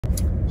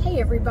Hey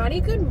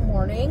everybody, good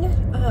morning.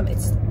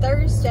 It's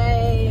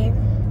Thursday.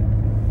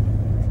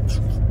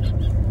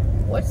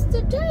 What's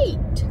the date?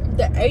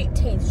 The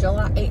 18th,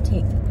 July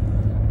 18th.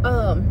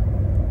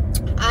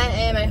 I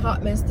am a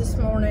hot mess this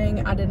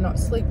morning. I did not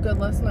sleep good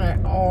last night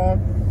at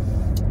all.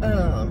 I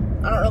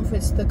don't know if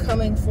it's the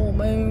coming full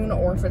moon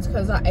or if it's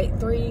because I ate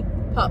 3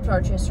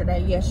 Pop-Tarts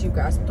yesterday. Yes, you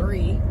guys,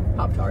 3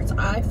 Pop-Tarts.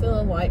 I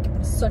feel like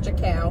such a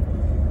cow.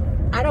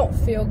 I don't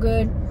feel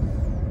good.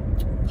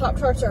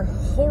 Pop-Tarts are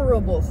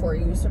horrible for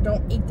you, so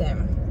don't eat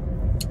them.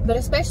 But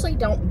especially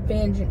don't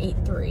binge and eat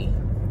 3.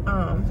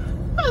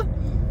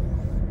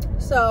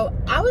 So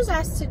I was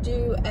asked to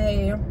do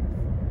an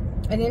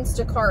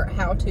Instacart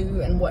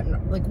how-to and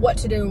what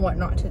to do and what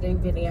not to do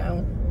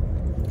video.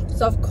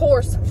 So of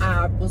course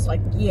I was like,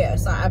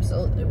 yes, I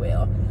absolutely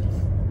will.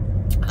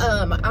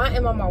 I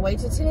am on my way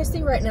to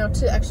Tennessee right now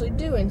to actually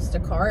do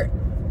Instacart.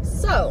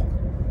 So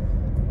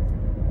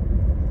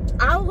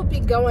I will be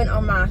going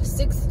on my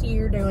 6th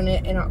year doing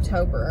it in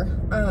October.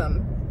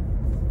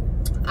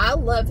 I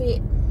love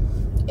it.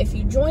 If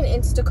you join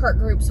Instacart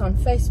groups on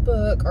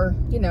Facebook or,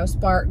 you know,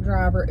 Spark,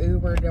 Driver,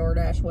 Uber,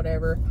 DoorDash,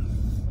 whatever,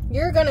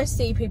 you're going to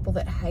see people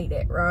that hate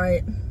it,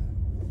 right?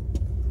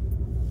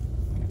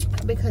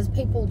 Because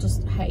people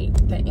just hate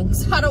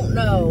things. I don't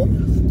know.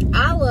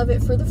 I love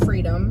it for the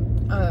freedom.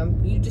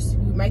 You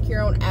make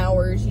your own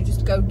hours. You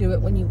just go do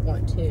it when you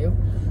want to.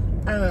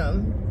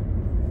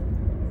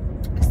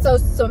 So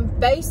some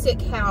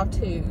basic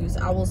how-tos,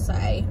 I will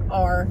say,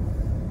 are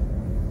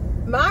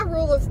my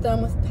rule of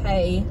thumb with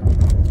pay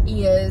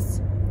is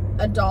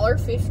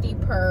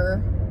 $1.50 per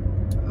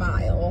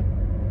mile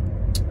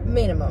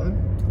minimum.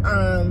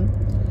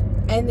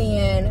 And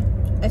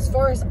then as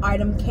far as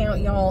item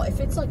count, y'all, if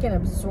it's like an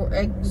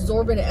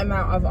exorbitant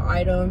amount of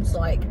items,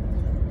 like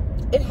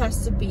it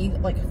has to be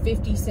like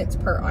 50 cents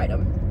per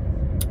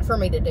item for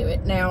me to do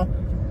it. Now,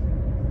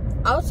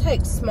 I'll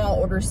take small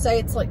orders. Say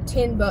it's like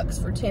 10 bucks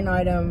for 10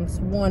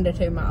 items, 1 to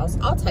 2 miles.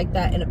 I'll take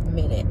that in a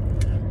minute.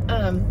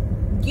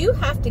 You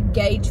have to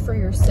gauge for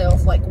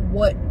yourself like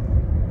what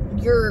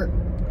your,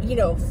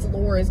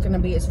 floor is going to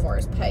be as far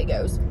as pay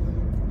goes.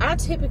 I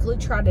typically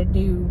try to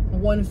do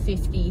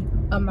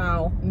 $1.50 a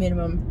mile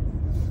minimum.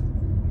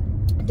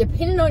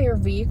 Depending on your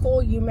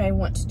vehicle, you may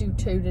want to do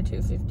 $2 to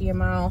 $2.50 a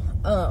mile.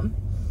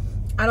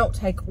 I don't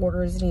take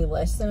orders any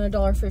less than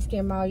 $1.50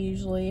 a mile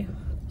usually.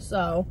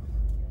 So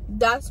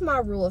that's my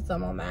rule of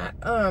thumb on that.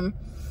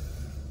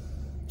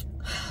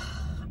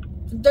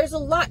 There's a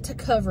lot to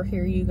cover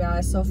here, you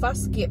guys. So if I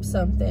skip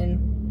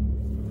something,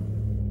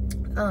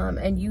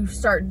 and you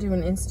start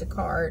doing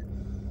Instacart,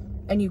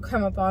 and you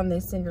come up on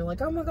this, and you're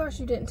like, oh my gosh,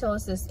 you didn't tell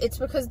us this. It's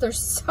because there's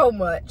so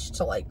much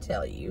to like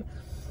tell you.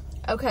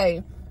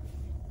 Okay,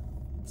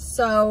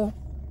 so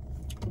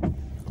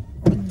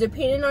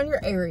depending on your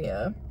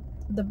area,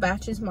 the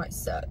batches might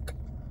suck.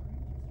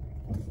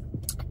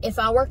 If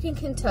I work in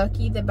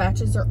Kentucky, the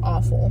batches are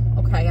awful.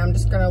 Okay, I'm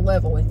just gonna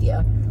level with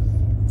you.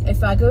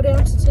 If I go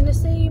down to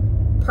Tennessee,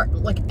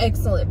 like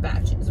excellent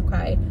batches.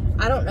 Okay,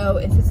 I don't know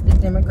if it's the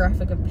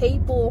demographic of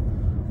people.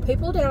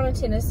 People down in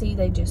Tennessee,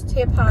 they just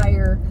tip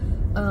higher.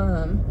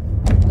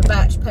 The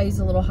batch pays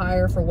a little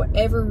higher for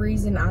whatever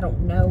reason. I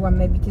don't know.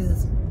 Maybe because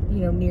it's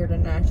near to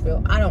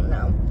Nashville. I don't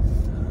know.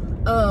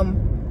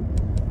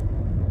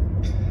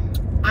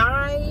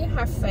 I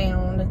have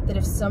found that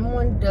if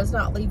someone does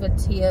not leave a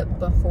tip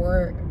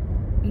before,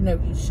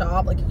 you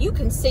shop, like you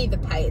can see the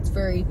pay. It's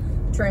very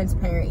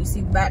transparent. You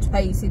see the batch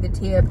pay, you see the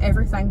tip,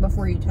 everything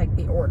before you take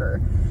the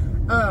order.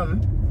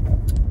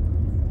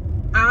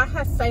 I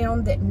have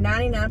found that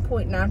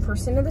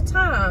 99.9% of the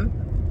time,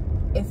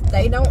 if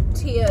they don't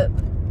tip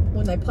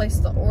when they place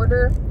the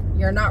order,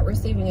 you're not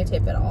receiving a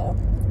tip at all.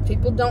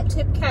 People don't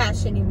tip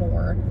cash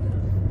anymore.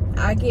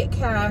 I get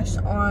cash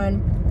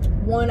on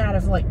 1 out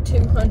of like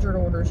 200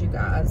 orders, you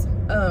guys.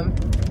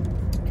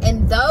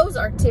 And those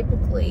are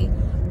typically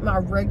my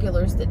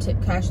regulars that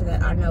tip cash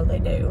that I know they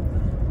do.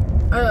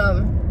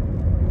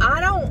 I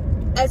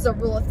don't, as a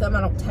rule of thumb,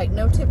 I don't take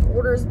no tip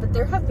orders, but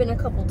there have been a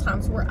couple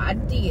times where I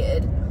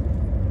did,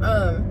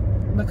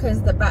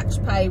 because the batch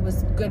pay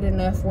was good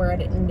enough where I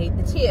didn't need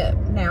the tip.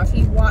 Now, if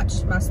you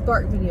watched my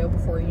Spark video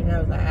before, you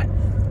know that.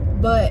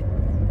 But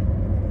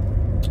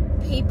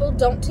people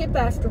don't tip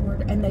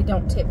afterward, and they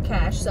don't tip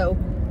cash. So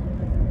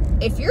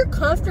if you're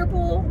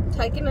comfortable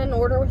taking an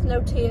order with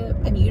no tip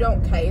and you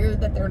don't care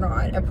that they're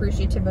not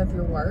appreciative of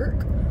your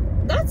work,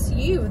 that's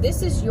you.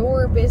 This is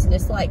your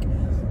business. Like,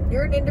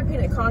 you're an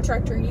independent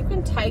contractor. You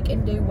can take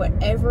and do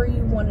whatever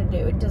you want to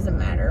do. It doesn't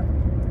matter.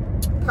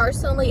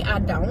 Personally, I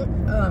don't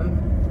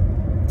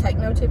take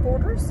no tip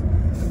orders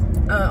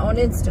on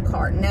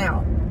Instacart.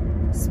 Now,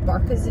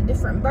 Spark is a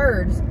different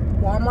bird.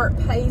 Walmart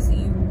pays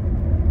you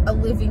a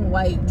living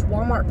wage.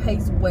 Walmart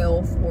pays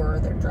well for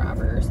their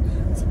drivers.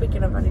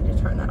 Speaking of, I need to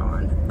turn that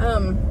on.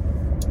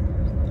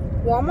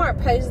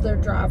 Walmart pays their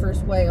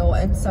drivers well,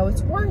 and so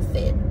it's worth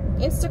it.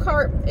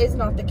 Instacart is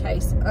not the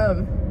case,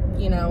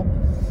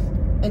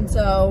 and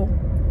so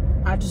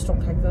I just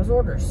don't take those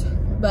orders.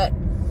 But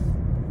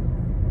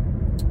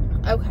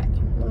okay,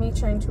 let me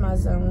change my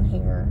zone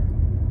here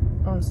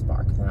on on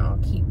Spark, then I'll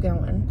keep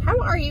going. How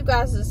are you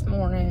guys this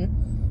morning?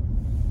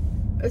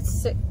 It's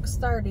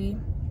 6:30,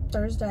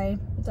 Thursday,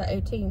 the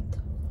 18th.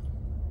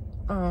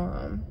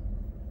 I'm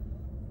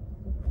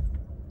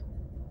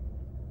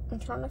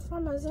trying to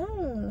find my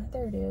zone.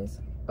 There it is.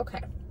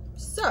 Okay,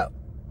 so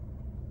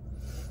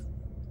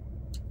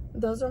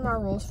those are my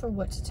rules for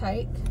what to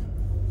take.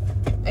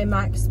 In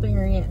my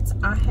experience,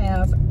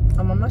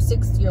 I'm on my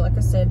 6th year, like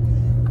I said.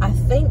 I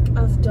think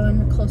I've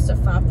done close to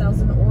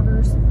 5,000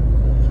 orders.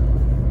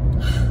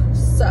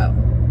 So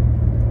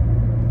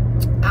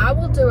I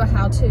will do a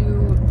how-to,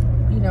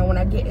 you know, when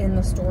I get in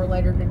the store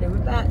later to do a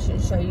batch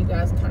and show you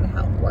guys kind of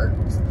how it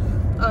works.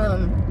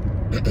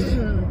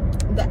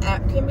 The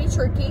app can be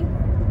tricky.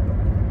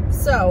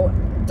 So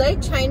they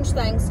change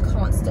things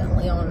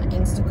constantly on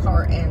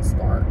Instacart and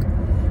Spark.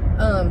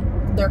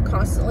 They're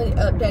constantly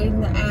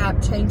updating the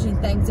app, changing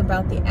things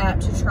about the app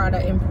to try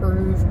to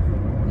improve,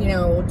 you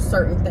know,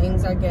 certain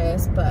things, I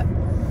guess. But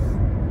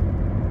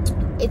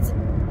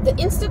the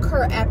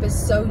Instacart app is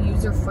so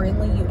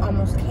user-friendly, you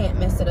almost can't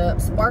mess it up.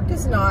 Spark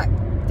is not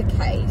the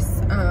case.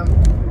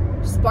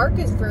 Spark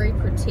is very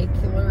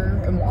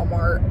particular in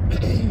Walmart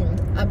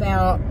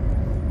about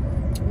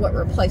what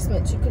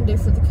replacements you can do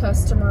for the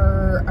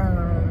customer.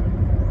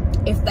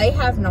 If they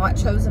have not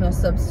chosen a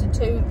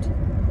substitute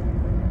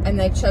and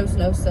they chose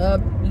no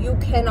sub, you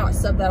cannot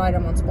sub that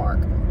item on Spark.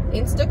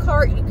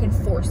 Instacart, you can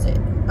force it.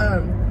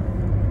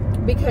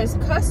 Because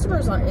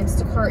customers on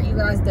Instacart, you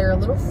guys, they're a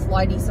little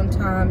flighty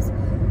sometimes.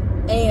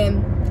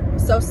 And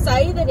so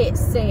say that it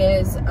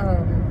says,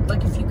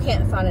 like if you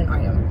can't find an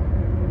item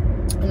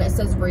and it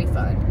says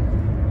refund,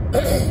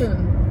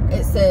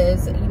 it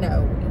says, you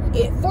know,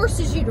 it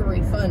forces you to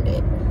refund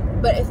it.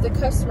 But if the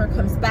customer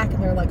comes back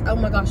and they're like, oh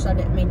my gosh, I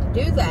didn't mean to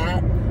do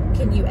that,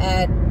 can you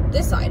add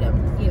this item,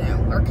 you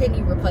know, or can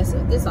you replace it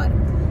with this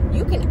item?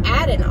 You can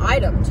add an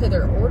item to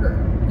their order.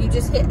 You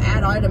just hit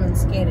add item and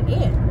scan it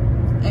in.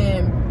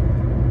 And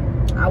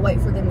I wait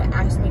for them to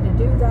ask me to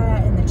do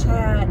that in the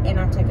chat, and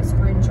I take a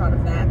screenshot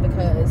of that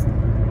because,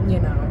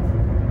 you know,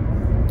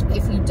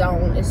 if you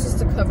don't, it's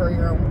just a cover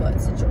your own butt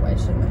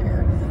situation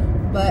there.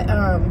 But,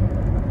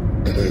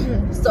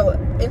 so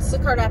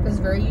Instacart app is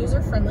very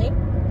user-friendly.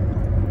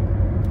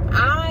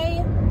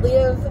 I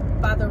live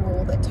by the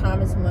rule that time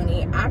is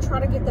money. I try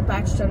to get the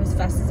batch done as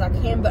fast as I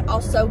can, but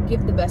also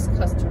give the best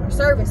customer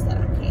service that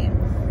I can.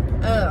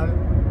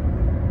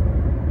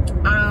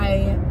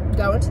 I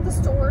go into the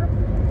store,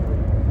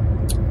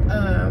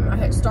 I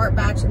hit start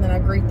batch, and then I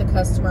greet the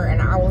customer, and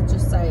I will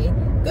just say,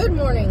 good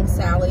morning,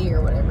 Sally,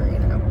 or whatever, you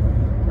know.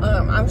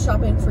 I'm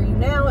shopping for you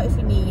now. If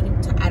you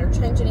need to add or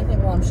change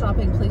anything while I'm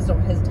shopping, please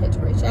don't hesitate to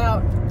reach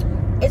out.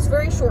 It's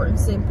very short and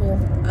simple.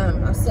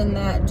 I send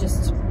that,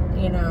 just,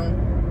 you know,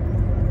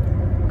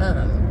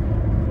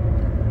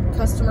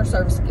 customer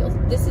service skills.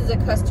 This is a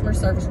customer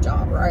service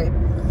job, right?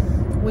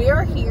 We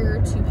are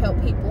here to help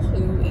people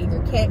who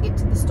either can't get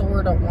to the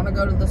store, don't want to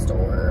go to the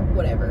store,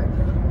 whatever.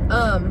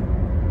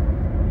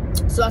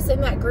 So I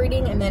send that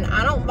greeting, and then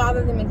I don't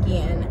bother them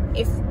again.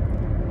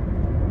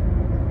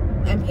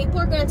 And people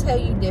are going to tell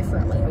you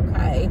differently,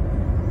 okay?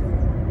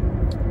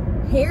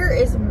 Here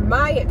is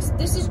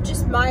this is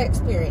just my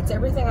experience.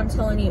 Everything I'm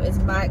telling you is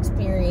my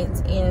experience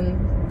in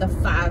the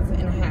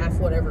 5.5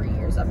 whatever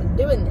years I've been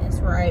doing this,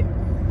 right?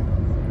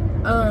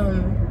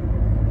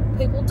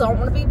 People don't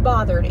want to be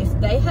bothered. If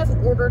they have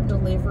ordered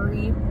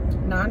delivery,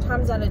 9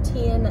 times out of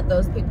 10,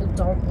 those people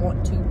don't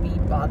want to be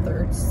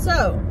bothered.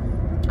 So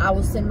I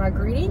will send my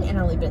greeting and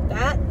I'll leave it at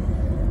that.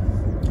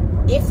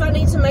 If I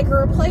need to make a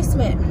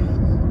replacement,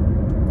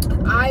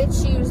 I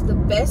choose the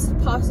best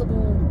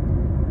possible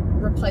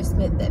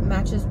replacement that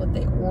matches what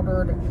they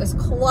ordered as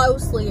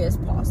closely as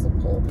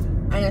possible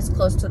and as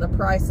close to the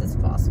price as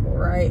possible,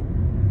 right?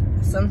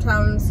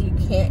 Sometimes you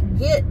can't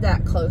get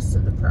that close to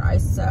the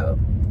price, so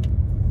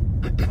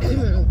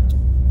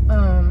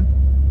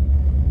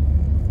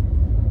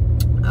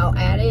I'll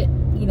add it.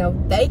 You know,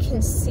 they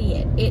can see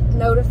it. It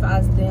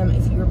notifies them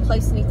if you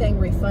replace anything,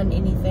 refund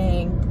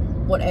anything,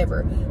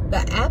 whatever.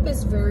 The app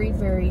is very,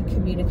 very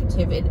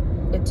communicative. It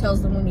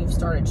tells them when you've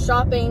started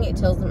shopping. It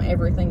tells them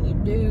everything you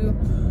do.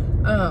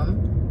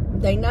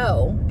 They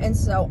know. And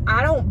so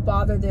I don't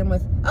bother them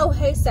with, oh,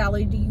 hey,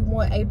 Sally, do you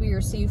want A, B,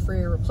 or C for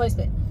your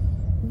replacement?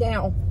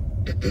 Now,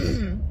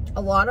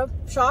 a lot of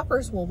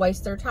shoppers will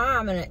waste their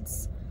time, and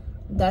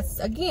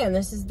again,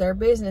 this is their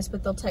business,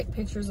 but they'll take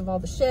pictures of all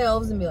the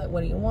shelves and be like,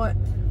 what do you want?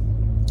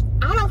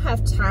 I don't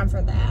have time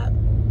for that.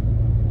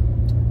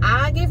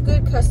 I give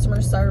good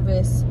customer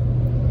service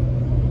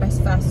as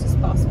fast as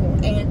possible.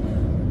 And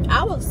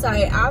I will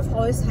say I've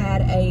always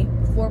had a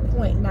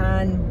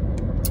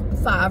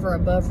 4.95 or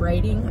above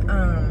rating.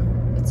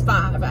 It's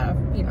 5 out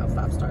of,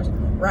 5 stars.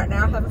 Right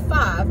now I have a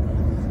 5.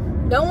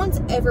 No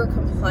one's ever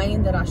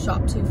complained that I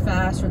shopped too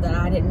fast or that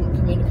I didn't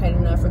communicate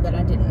enough or that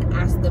I didn't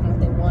ask them what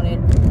they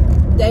wanted.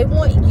 They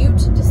want you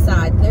to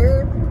decide.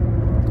 They're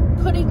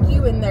putting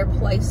you in their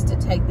place to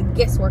take the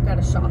guesswork out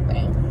of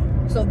shopping,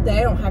 so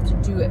they don't have to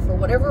do it. For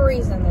whatever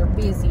reason, they're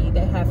busy,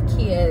 they have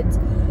kids.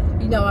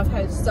 I've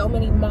had so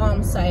many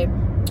moms say,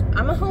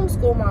 I'm a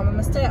homeschool mom. I'm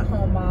a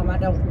stay-at-home mom. I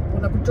don't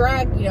want to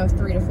drag, 3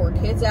 to 4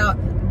 kids out,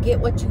 get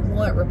what you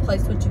want,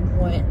 replace what you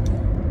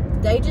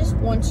want. They just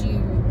want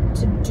you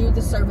to do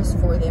the service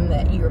for them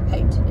that you're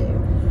paid to do.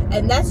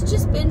 And that's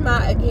just been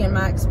my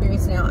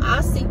experience now.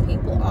 I see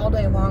people all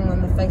day long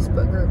on the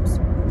Facebook groups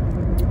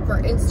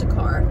for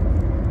Instacart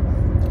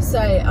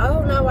say,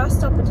 oh no, I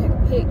stop and take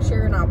a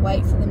picture and I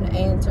wait for them to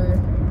answer.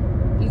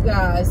 You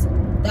guys,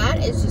 that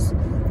is just,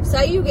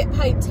 say you get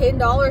paid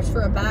 $10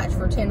 for a batch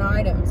for 10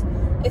 items.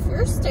 If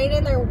you're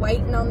standing there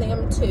waiting on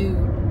them to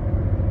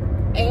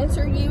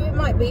answer you, it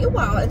might be a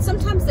while, and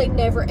sometimes they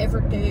never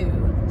ever do.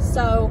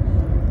 So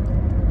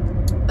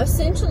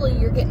essentially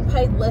you're getting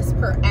paid less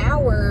per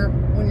hour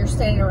when you're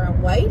standing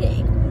around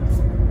waiting.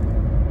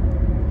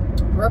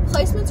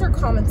 Replacements are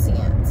common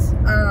sense.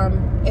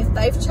 If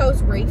they've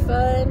chose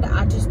refund,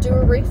 I just do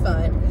a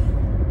refund.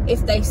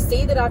 If they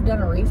see that I've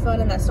done a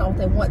refund and that's not what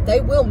they want,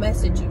 they will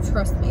message you,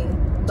 trust me.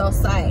 They'll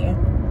say,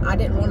 I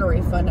didn't want a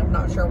refund, I'm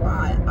not sure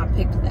why I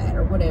picked that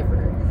or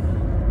whatever.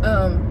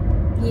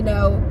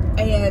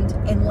 And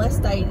unless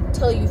they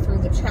tell you through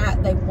the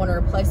chat they want a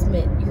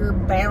replacement, you're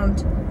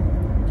bound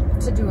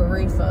to do a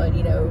refund,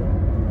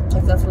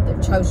 if that's what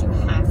they've chose, you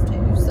have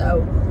to.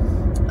 So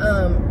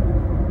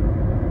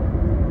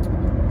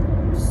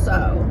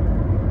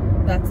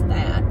that's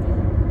that.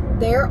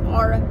 There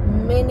are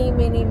many,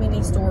 many,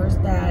 many stores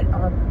that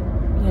are,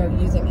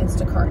 using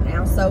Instacart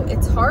now. So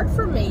it's hard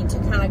for me to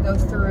kind of go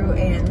through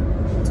and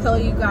tell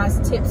you guys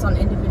tips on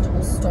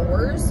individual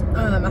stores.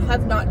 I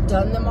have not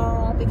done them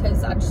all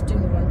because I just do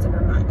the ones that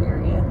are in my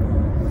area.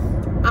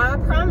 I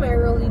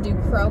primarily do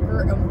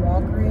Kroger and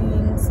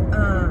Walgreens,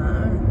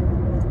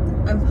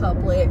 and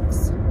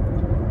Publix,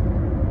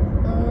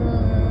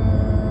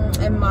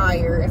 and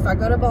Meijer. If I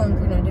go to Bowling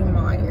Green, I do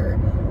Meijer.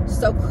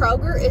 So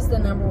Kroger is the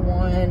number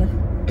one.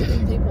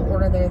 People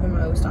order there the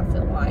most, I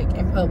feel like,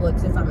 and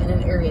Publix if I'm in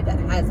an area that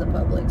has a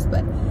Publix.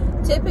 But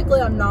typically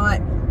I'm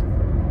not.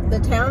 The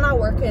town I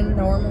work in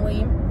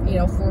normally,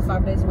 4 or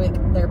 5 days a week,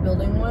 they're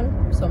building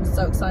one. So I'm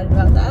so excited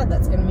about that.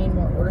 That's going to mean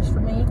more orders for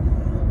me.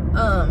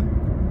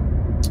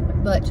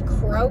 But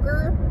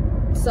Kroger,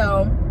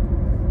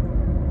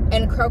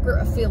 and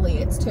Kroger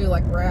affiliates too,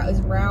 like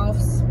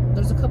Ralph's.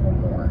 There's a couple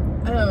more.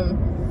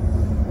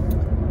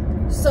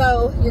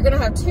 So you're going to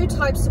have 2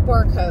 types of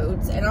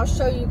barcodes, and I'll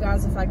show you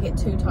guys if I get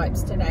 2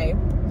 types today.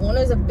 One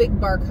is a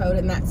big barcode,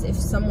 and that's if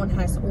someone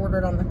has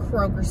ordered on the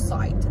Kroger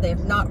site. They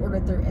have not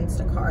ordered through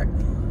Instacart.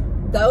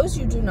 Those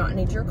you do not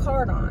need your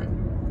card on.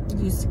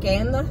 You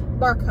scan the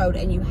barcode,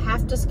 and you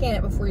have to scan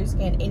it before you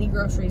scan any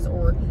groceries,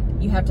 or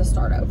you have to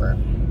start over.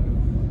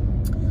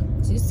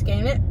 So you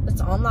scan it,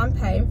 it's online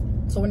pay.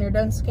 So when you're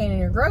done scanning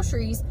your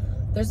groceries,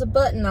 there's a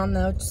button on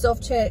the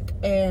self-check,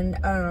 and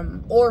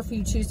or if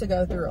you choose to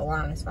go through a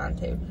line, it's fine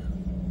too.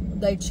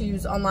 They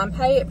choose online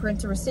pay, it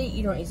prints a receipt,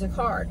 you don't use a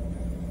card.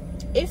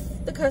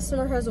 If the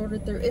customer has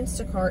ordered through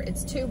Instacart,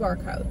 it's 2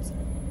 barcodes.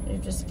 You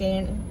just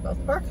scan both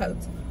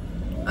barcodes.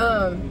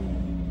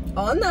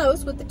 On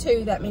those with the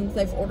 2, that means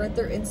they've ordered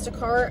through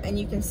Instacart, and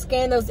you can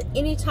scan those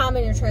any time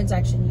in your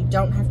transaction. You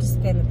don't have to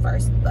scan them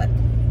first, but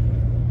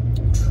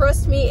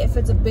trust me, if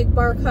it's a big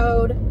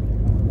barcode,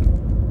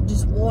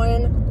 just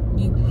one,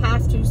 you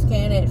have to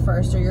scan it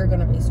first or you're going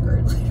to be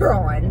screwed later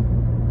on.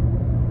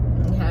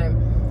 Okay.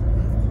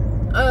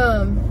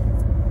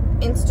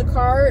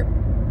 Instacart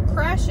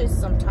crashes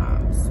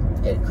sometimes.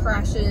 It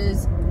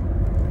crashes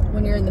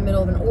when you're in the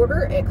middle of an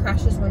order. It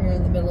crashes when you're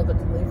in the middle of a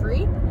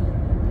delivery.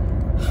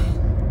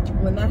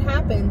 When that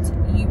happens,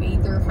 you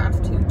either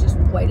have to just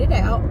wait it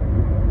out,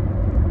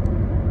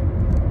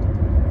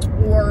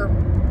 or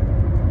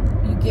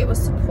you get with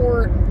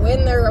support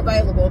when they're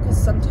available,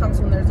 because sometimes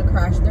when there's a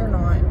crash, they're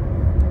not.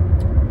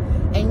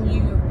 And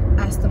you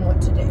ask them what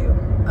to do.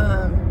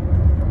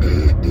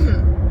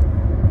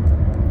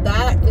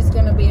 That is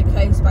going to be a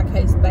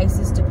case-by-case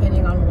basis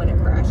depending on when it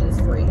crashes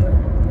for you.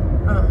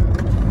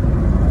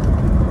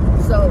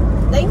 So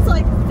things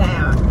like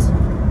that,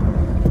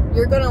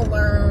 you're going to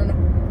learn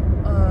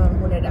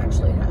when it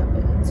actually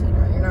happens.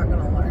 You're not going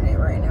to learn it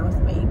right now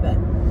with me, but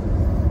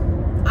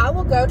I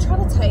will go try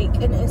to take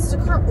an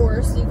Instacart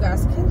order so you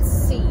guys can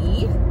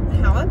see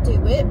how I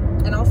do it,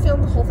 and I'll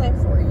film the whole thing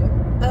for you.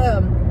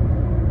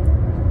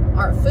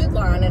 Our food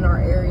line in our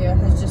area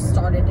has just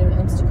started doing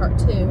Instacart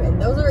too,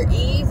 and those are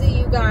easy,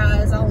 you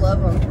guys. I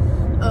love them.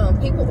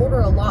 People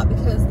order a lot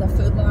because the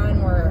food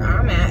line where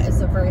I'm at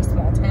is a very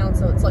small town,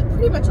 so it's like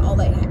pretty much all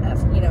they have,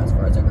 as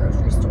far as a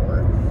grocery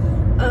store.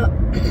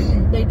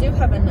 They do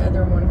have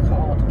another one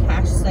called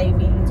Cash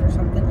Savings or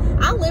something.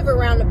 I live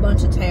around a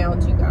bunch of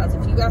towns, you guys.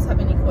 If you guys have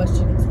any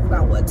questions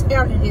about what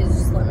town it is,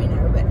 just let me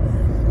know. But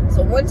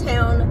so one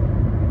town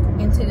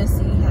in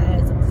Tennessee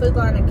has Food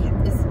Line,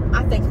 and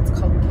I think it's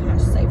called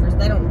Cash Savers.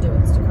 They don't do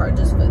Instacart,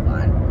 just Food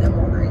Line and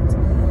Walgreens.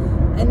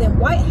 And then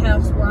White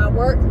House, where I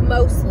work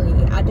mostly,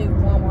 I do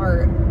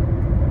Walmart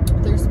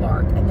through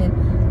Spark, and then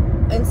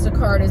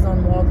Instacart is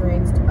on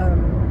Walgreens,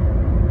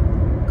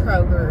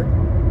 Kroger,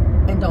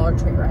 and Dollar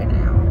Tree right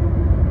now.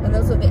 And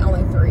those are the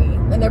only 3.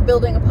 And they're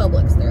building a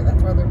Publix there.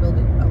 That's where they're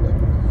building a Publix.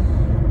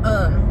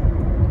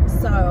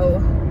 So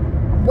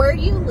where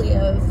you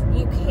live,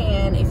 you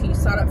can, if you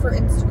sign up for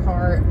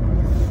Instacart,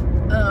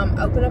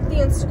 open up the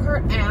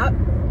Instacart app,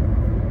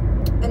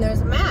 and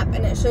there's a map,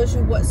 and it shows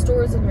you what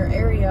stores in your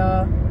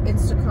area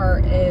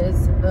Instacart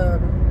is,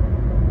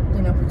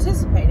 you know,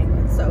 participating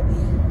with. So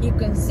you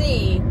can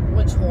see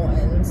which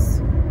ones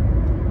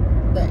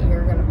that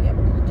you're going to be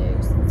able to do.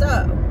 So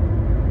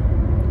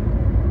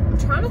I'm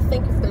trying to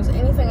think if there's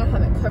anything I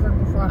haven't covered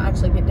before I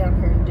actually get down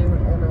here and do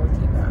an order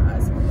with you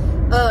guys.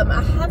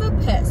 I have a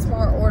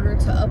PetSmart order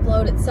to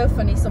upload. It's so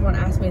funny, someone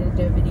asked me to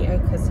do a video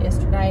because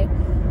yesterday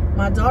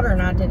my daughter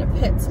and I did a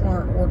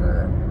PetSmart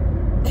order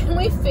and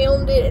we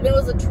filmed it, and it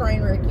was a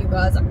train wreck, you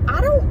guys.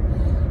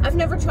 I've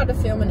never tried to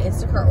film an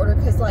Instacart order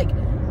because, like,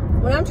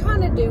 when I'm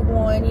trying to do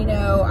one, you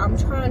know, I'm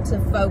trying to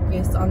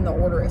focus on the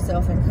order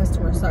itself and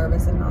customer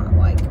service and not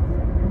like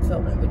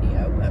filming a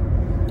video. But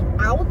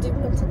I will do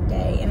one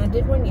today, and I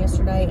did one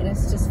yesterday, and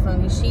it's just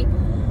funny. She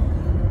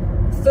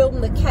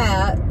filmed the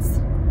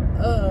cats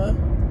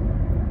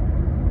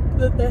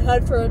that they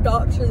had for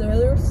adoption there.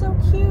 They were so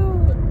cute.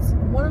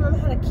 One of them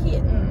had a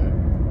kitten.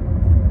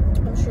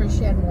 I'm sure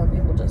she had more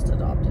people just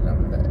adopted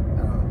them, but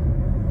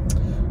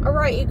all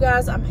right, you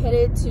guys, I'm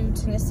headed to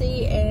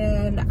Tennessee,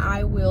 and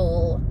I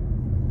will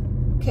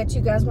catch you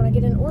guys when I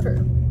get an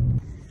order.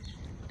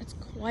 It's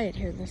quiet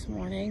here this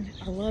morning.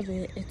 I love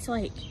it. It's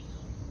like,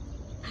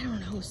 I don't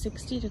know,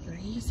 60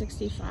 degrees,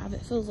 65.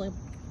 It feels like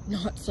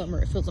not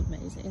summer. It feels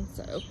amazing.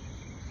 So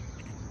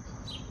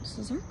this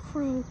is our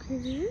croaker.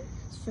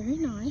 It's very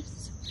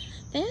nice.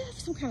 They have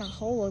some kind of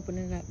hole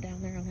opening up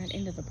down there on that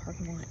end of the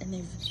parking lot, and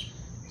they've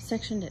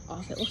sectioned it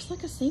off. It looks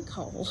like a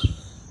sinkhole.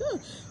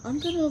 I'm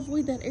gonna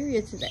avoid that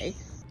area today.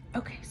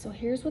 Okay, so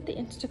here's what the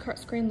Instacart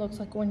screen looks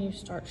like when you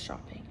start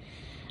shopping.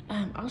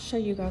 I'll show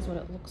you guys what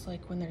it looks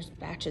like when there's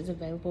batches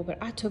available, but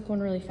I took one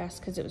really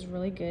fast because it was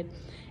really good.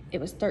 It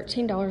was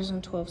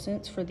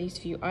 $13.12 for these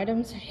few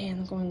items,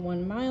 and going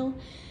 1 mile.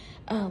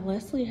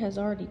 Leslie has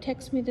already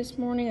texted me this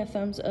morning a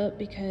thumbs up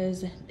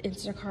because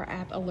Instacart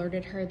app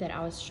alerted her that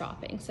I was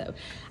shopping. So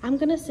I'm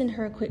gonna send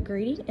her a quick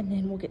greeting, and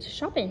then we'll get to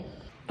shopping.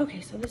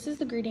 Okay, so this is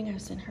the greeting I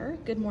sent her.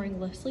 Good morning,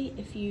 Leslie.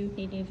 If you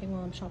need anything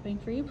while I'm shopping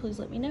for you, please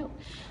let me know.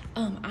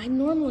 I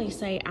normally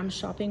say I'm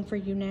shopping for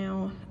you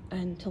now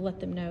and to let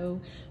them know,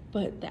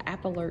 but the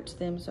app alerts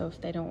them, so if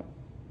they don't,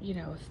 you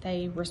know, if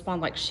they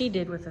respond like she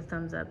did with a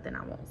thumbs up, then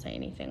I won't say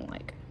anything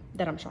like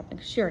that I'm shopping.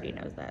 She already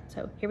knows that,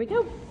 so here we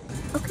go.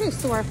 Okay,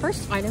 so our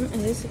first item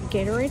is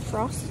Gatorade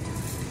Frost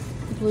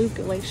Blue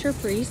Glacier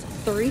Freeze,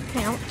 3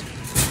 count.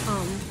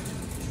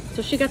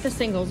 So she got the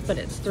singles, but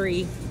it's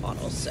 3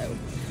 bottles, so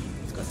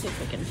let's see if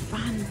we can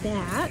find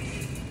that.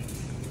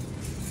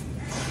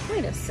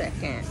 Wait a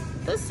second.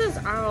 This is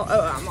aisle,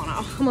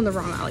 oh, I'm on the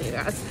wrong aisle, you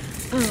guys.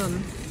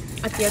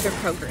 At the other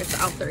Kroger, it's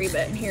aisle 3,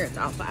 but here it's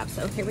aisle 5,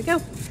 so here we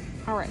go.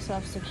 All right, so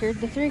I've secured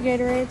the 3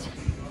 Gatorades.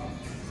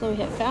 So we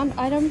hit found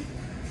item,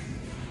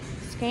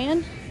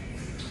 scan,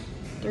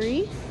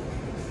 3,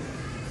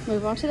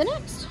 move on to the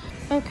next.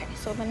 Okay,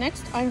 so the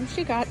next item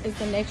she got is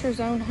the Nature's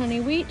Own Honey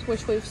Wheat,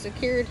 which we've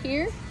secured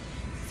here.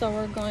 So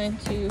we're going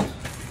to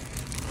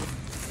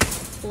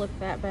flip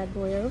that bad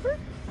boy over.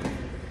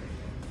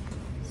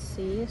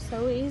 See, it's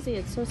so easy.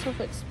 It's so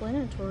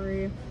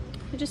self-explanatory.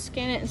 You just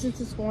scan it, and since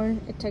it's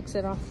worn, it takes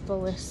it off the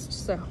list.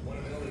 So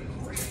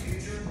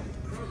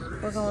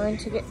we're going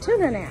to get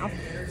tuna now.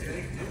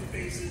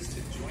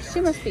 She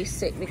must be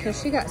sick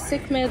because she got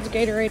sick meds,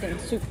 Gatorade, and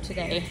soup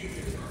today,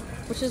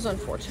 which is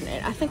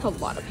unfortunate. I think a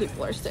lot of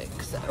people are sick,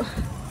 so.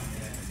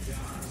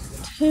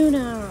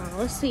 Tuna,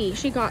 let's see.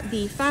 She got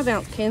the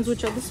 5-ounce cans,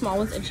 which are the small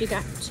ones, and she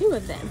got 2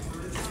 of them.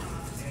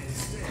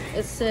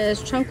 It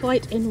says chunk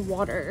light in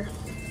water.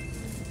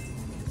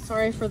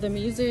 Sorry for the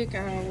music.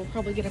 We'll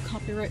probably get a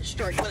copyright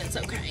strike, but it's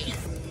okay.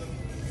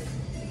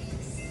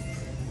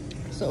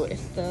 So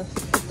if the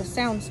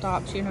sound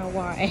stops, you know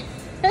why.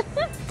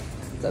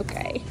 It's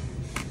okay.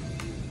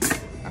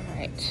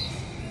 Alright.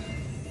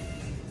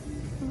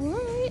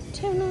 Alright,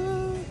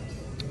 tuna.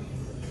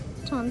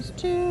 Times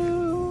 2.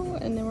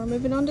 And then we're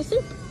moving on to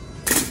soup.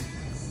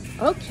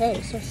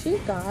 Okay, so she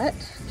got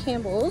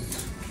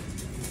Campbell's.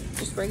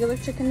 Just regular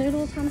chicken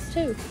noodle times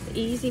 2.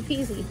 Easy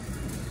peasy.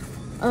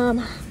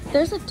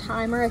 There's a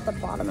timer at the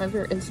bottom of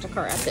your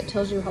Instacart app that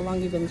tells you how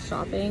long you've been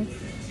shopping.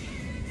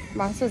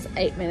 Mine says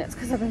 8 minutes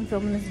because I've been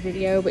filming this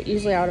video, but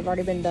usually I would have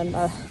already been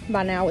done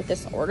by now with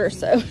this order.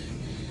 So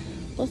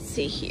let's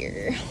see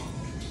here.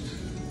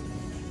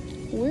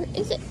 Where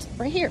is it?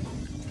 Right here.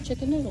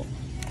 Chicken noodle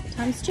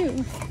times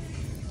 2.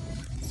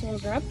 So we'll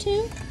grab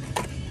 2,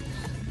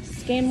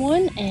 scan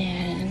 1,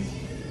 and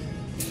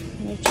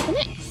move to the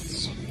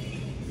next.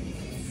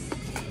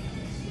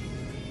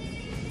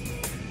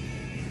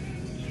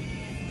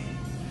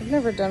 I've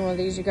never done one of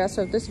these, you guys,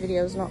 so if this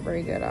video is not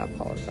very good, I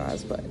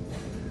apologize, but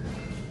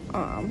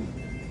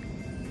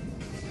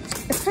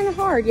it's kind of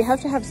hard. You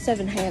have to have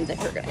 7 hands if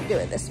you're gonna do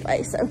it this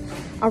way. So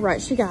all right,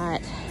 she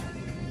got,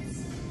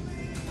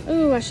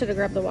 ooh, I should have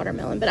grabbed the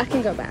watermelon, but I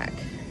can go back.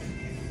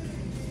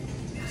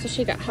 So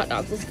she got hot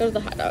dogs. Let's go to the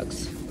hot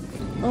dogs.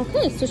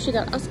 Okay, so she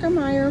got Oscar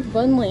Mayer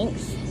bun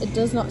links. It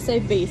does not say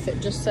beef,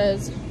 it just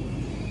says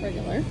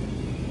regular.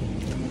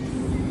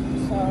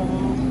 So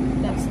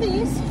that's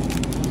these.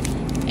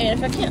 And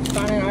if I can't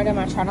find an item,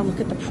 I try to look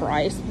at the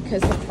price,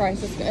 because the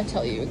price is going to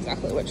tell you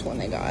exactly which one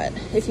they got.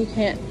 If you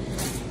can't,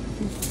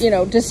 you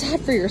know,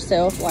 decide for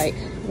yourself like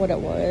what it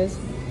was,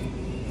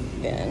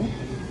 then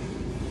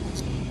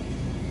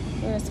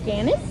I'm going to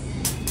scan it.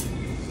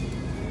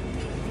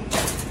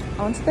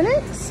 On to the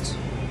next.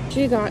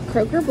 She got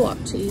Kroger block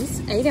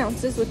cheese, 8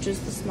 ounces, which is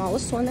the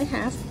smallest one they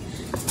have,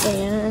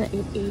 and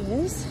it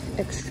is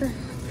extra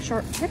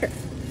sharp cheddar.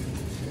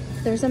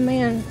 There's a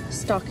man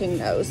stalking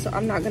those, so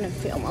I'm not gonna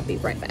film. I'll be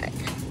right back.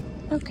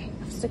 Okay,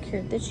 I've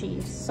secured the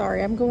cheese.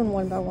 Sorry, I'm going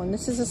one by one.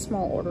 This is a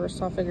small order,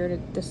 so I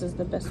figured this is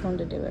the best one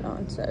to do it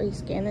on. So you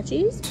scan the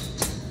cheese,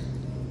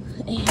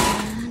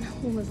 and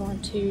we'll move on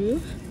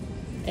to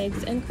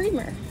eggs and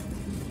creamer.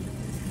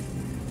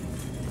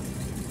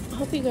 I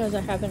hope you guys are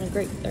having a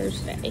great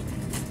Thursday.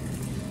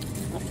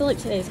 I feel like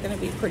today's gonna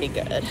be pretty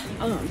good.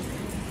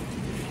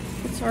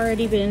 It's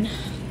already been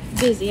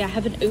busy. I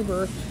have an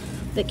Uber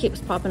that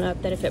keeps popping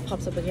up that if it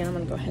pops up again, I'm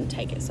gonna go ahead and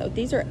take it. So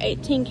these are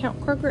 18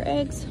 count Kroger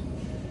eggs.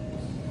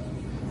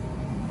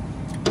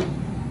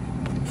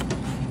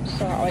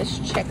 So I always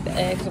check the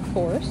eggs, of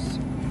course.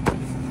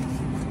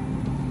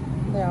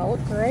 They all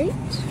look great.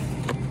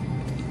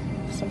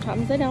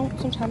 Sometimes they don't,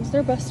 sometimes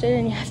they're busted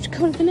and you have to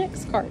go to the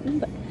next carton,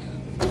 but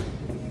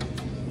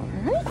all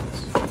right.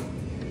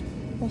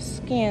 We'll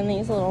scan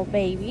these little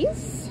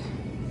babies.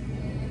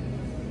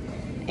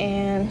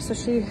 And so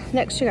she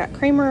got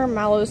creamer,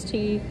 Milo's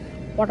tea,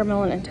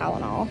 watermelon, and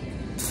Tylenol.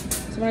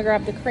 So I'm gonna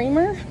grab the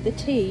creamer, the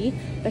tea,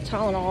 the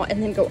Tylenol,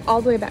 and then go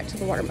all the way back to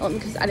the watermelon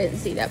because I didn't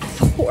see that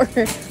before.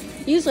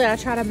 Usually I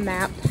try to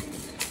map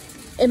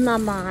in my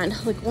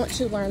mind, like once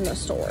you learn the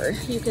store,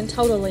 you can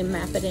totally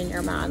map it in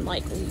your mind,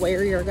 like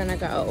where you're gonna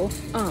go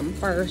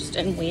first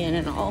and when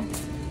and all.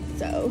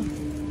 So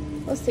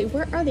let's see,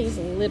 where are these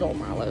little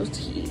Milo's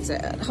teas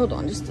at? Hold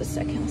on just a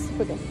second. Let's see if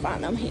we can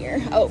find them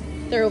here. Oh,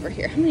 they're over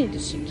here. How many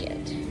did she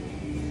get?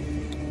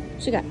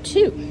 She got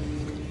 2.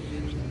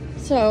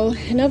 So,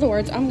 in other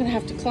words, I'm going to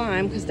have to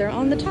climb because they're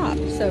on the top.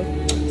 So,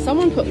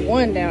 someone put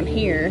 1 down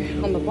here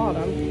on the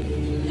bottom.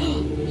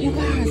 You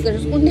guys,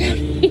 there's 1 down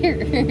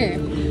here.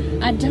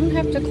 I don't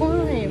have to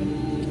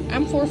climb.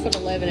 I'm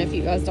 4'11", if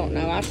you guys don't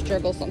know. I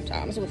struggle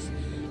sometimes with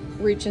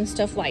reaching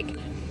stuff. Like,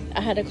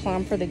 I had to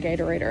climb for the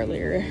Gatorade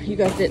earlier. You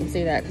guys didn't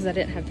see that because I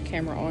didn't have the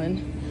camera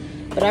on.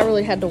 But I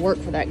really had to work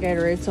for that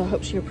Gatorade, so I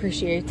hope she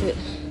appreciates it.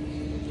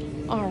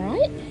 All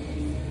right.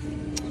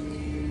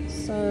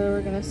 So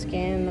we're gonna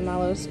scan the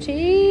Milo's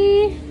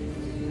tea.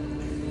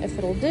 If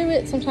it'll do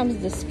it. Sometimes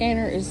the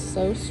scanner is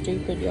so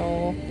stupid,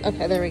 y'all.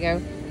 Okay, there we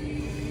go.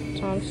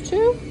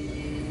 ×2.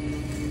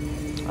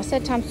 I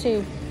said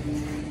 ×2.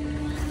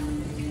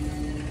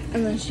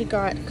 And then she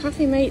got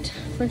Coffee Mate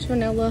French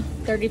Vanilla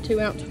 32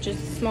 ounce, which is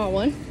the small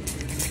one.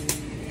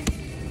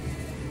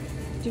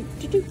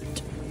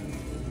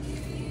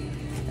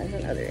 There's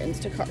another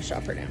Instacart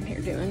shopper down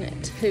here doing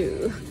it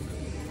too.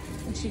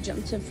 And she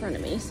jumped in front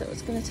of me, so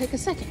it's gonna take a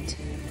second.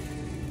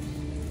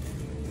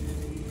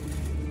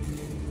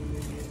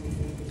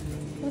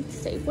 Let's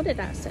see, what did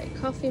I say?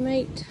 Coffee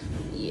Mate?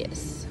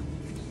 Yes.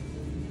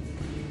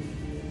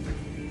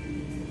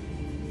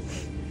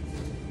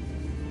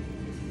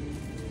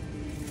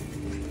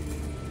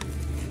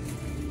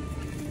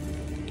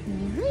 All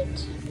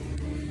right.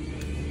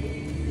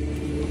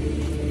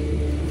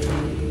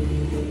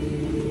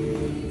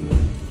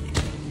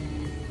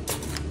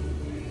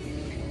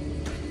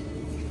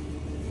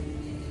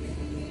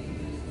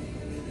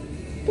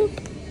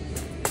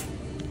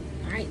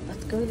 All right,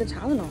 let's go to the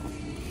Tylenol.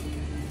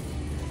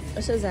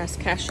 It says ask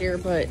cashier,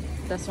 but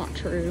that's not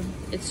true.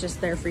 It's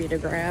just there for you to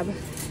grab.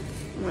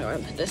 I'm gonna go ahead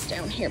and put this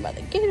down here by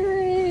the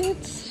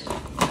Gatorades.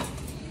 All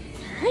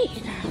right,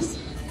 you guys,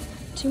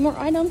 2 more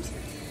items.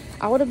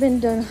 I would have been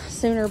done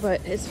sooner,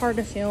 but it's hard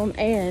to film,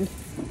 and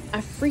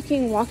I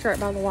freaking walked right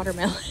by the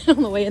watermelon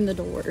on the way in the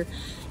door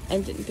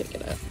and didn't pick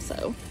it up.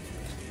 So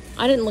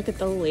I didn't look at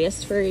the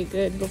list very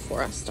good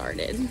before I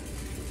started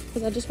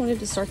because I just wanted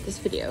to start this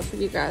video for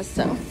you guys.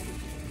 So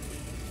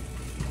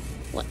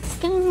let's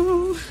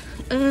go.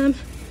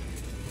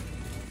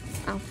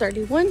 Aisle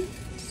 31,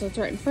 so it's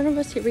right in front of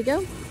us. Here we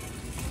go.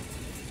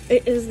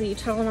 It is the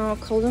Tylenol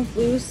Cold and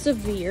Flu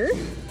Severe.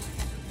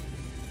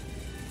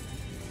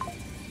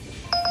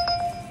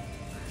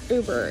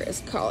 Uber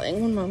is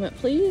calling. 1 moment,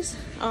 please.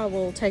 I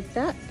will take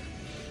that.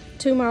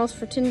 2 miles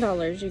for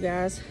 $10, you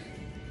guys.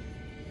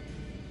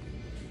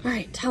 All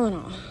right,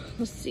 Tylenol.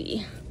 Let's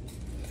see.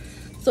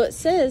 So it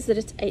says that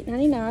it's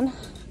 $8.99.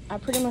 I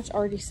pretty much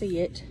already see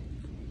it.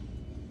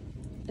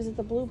 Is it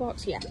the blue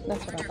box? Yeah,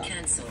 that's what I thought.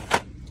 Cancel.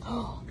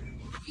 Oh,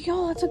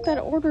 y'all, I took that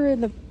order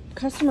and the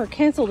customer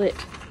canceled it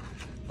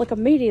like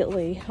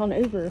immediately on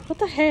Uber. What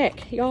the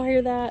heck? Y'all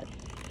hear that?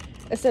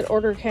 It said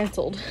order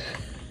canceled.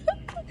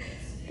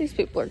 These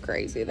people are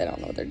crazy. They don't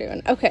know what they're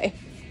doing. Okay.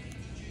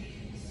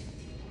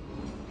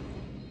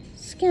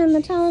 Scan the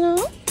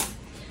Tylenol.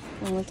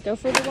 Well, let's go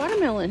for the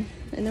watermelon,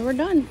 and then we're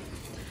done.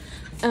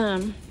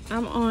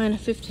 I'm on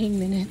 15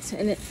 minutes,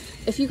 and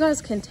if you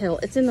guys can tell,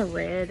 it's in the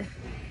red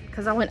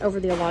because I went over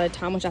the allotted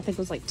time, which I think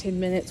was like 10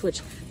 minutes,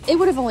 which it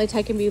would have only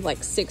taken me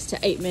like 6 to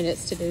 8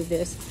 minutes to do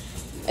this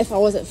if I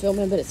wasn't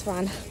filming, but it's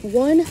fine.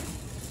 One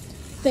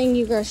thing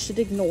you guys should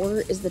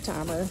ignore is the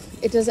timer.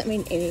 It doesn't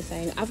mean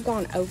anything. I've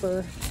gone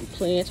over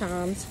plenty of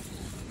times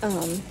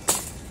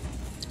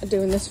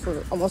doing this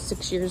for almost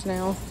 6 years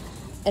now,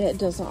 and it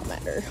does not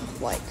matter.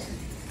 Like,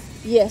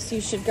 yes, you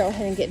should go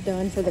ahead and get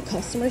done for the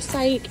customer's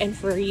sake and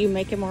for you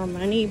making more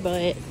money,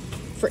 but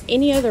for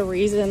any other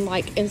reason,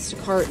 like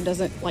Instacart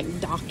doesn't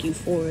like dock you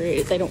for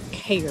it. They don't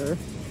care.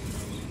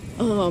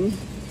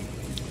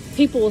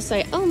 People will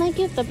say, oh, they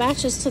give the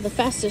batches to the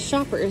fastest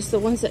shoppers, the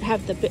ones that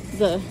have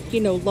the you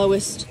know,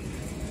 lowest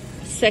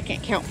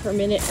second count per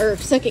minute or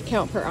second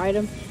count per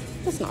item.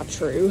 That's not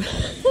true.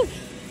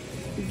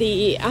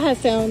 I have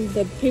found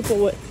the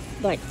people with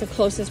like the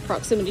closest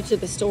proximity to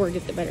the store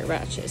get the better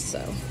batches.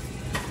 So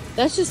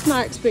that's just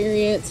my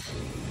experience.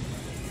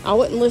 I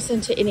wouldn't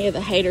listen to any of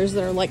the haters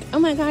that are like, oh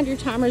my God, your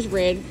timer's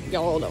red.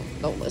 Y'all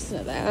don't listen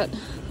to that,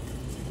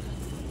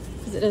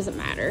 because it doesn't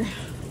matter.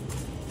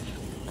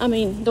 I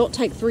mean, don't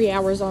take 3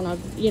 hours on a,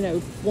 you know,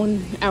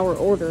 1 hour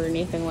order or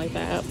anything like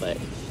that, but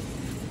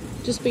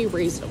just be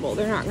reasonable.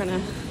 They are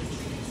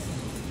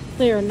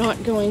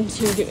not going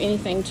to do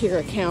anything to your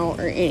account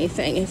or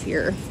anything if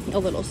you're a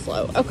little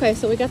slow. Okay,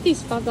 so we got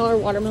these $5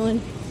 watermelon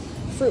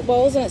fruit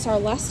bowls, and it's our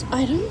last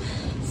item.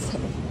 So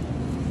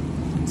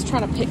let's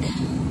try to pick.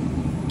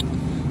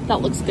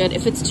 That looks good.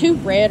 If it's too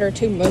red or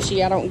too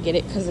mushy, I don't get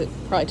it because it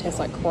probably tastes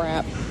like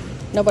crap.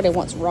 Nobody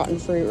wants rotten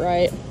fruit,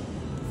 right?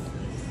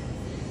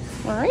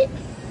 All right.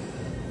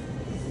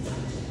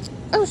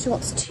 Oh, she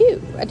wants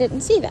 2. I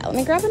didn't see that. Let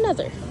me grab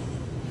another.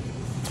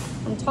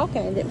 I'm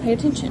talking and didn't pay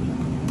attention.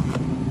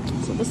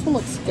 So this one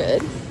looks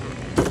good.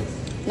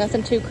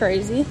 Nothing too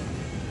crazy.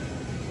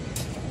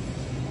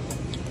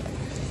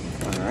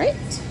 All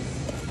right.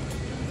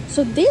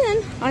 So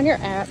then on your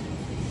app,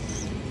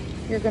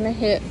 you're going to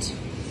hit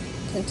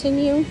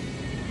continue,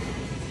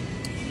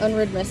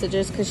 unread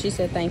messages, because she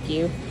said thank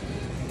you.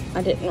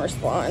 I didn't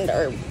respond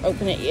or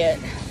open it yet.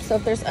 So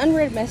if there's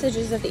unread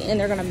messages at the end,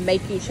 they're going to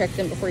make you check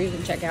them before you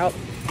can check out,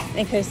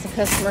 in case the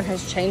customer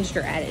has changed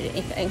or added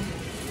anything.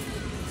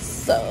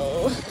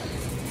 So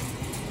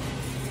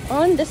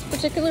on this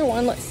particular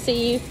one, let's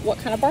see what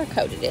kind of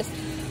barcode it is.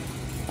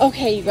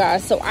 Okay, you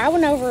guys, so I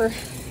went over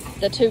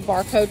the 2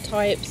 barcode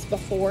types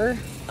before.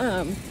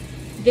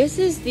 This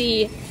is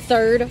the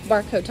 3rd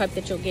barcode type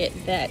that you'll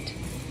get that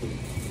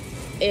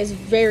is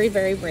very,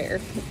 very rare.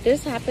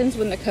 This happens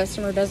when the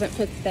customer doesn't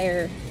put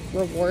their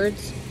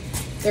rewards,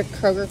 their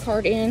Kroger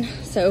card in.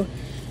 So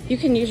you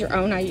can use your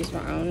own. I use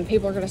my own.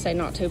 People are going to say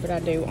not to, but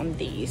I do on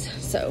these.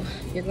 So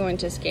you're going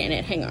to scan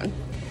it. Hang on.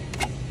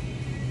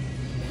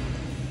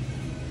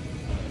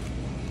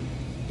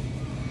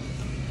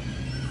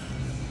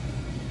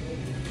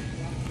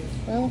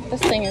 Well,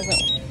 this thing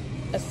isn't,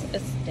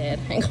 it's dead.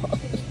 Hang on.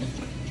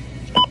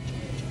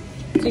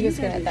 So you can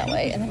scan it that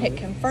way and then hit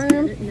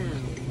confirm.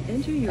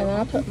 And then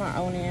I'll put my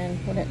own in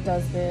when it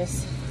does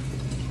this.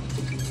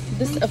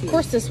 Of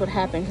course this would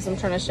happen because I'm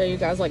trying to show you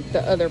guys like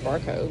the other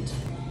barcodes.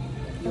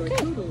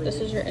 Okay,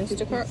 this is your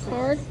Instacart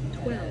card.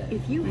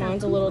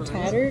 Mine's a little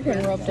tattered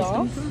and rubbed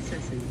off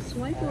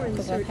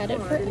because I've had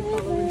it forever.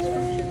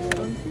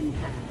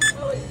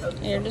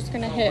 And you're just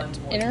gonna hit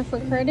enter for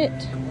credit,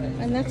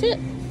 and that's it.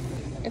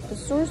 If the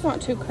store's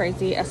not too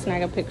crazy, I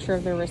snag a picture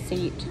of the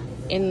receipt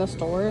in the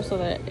store so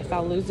that if I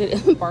lose it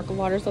in the parking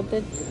lot or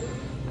something,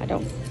 I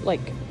don't,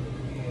 like,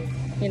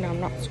 you know,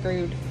 I'm not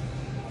screwed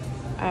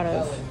out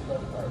of.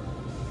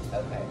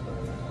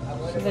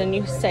 So then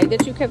you say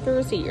that you kept the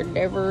receipt. You're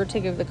never to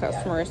give the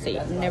customer a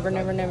receipt. Never,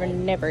 never, never,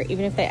 never.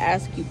 Even if they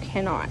ask, you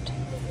cannot.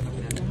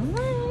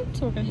 Alright,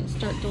 so we're gonna hit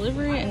start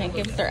delivery, and it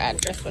gives their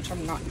address, which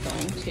I'm not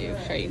going to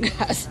show you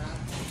guys.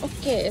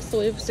 Okay, so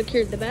we've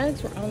secured the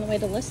bags. We're on the way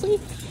to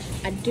Leslie.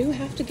 I do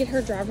have to get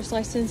her driver's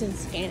license and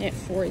scan it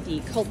for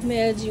the cold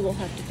meds. You will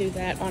have to do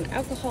that on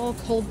alcohol,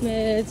 cold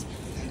meds,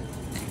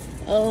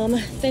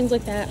 things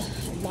like that,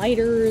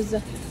 lighters,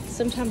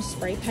 sometimes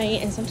spray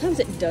paint, and sometimes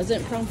it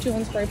doesn't prompt you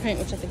on spray paint,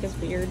 which I think is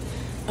weird.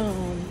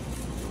 I'm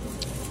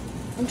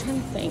trying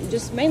to think,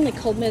 just mainly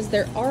cold meds.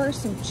 There are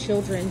some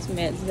children's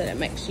meds that it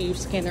makes you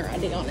scan their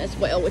ID on as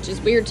well, which is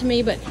weird to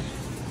me, but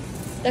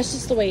that's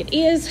just the way it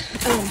is.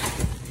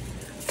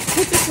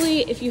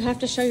 Typically, if you have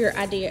to show your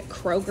ID at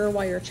Kroger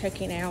while you're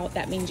checking out,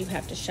 that means you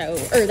have to show,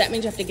 or that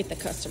means you have to get the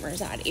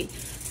customer's ID.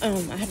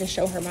 I had to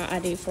show her my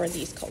ID for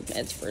these cold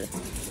meds for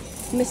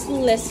Miss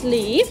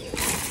Leslie.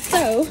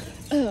 So,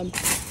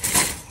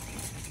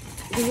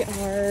 we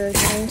are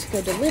going to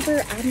go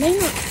deliver. I may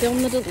not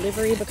film the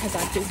delivery because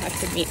I do have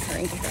to meet her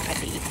and get her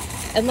ID.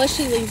 Unless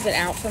she leaves it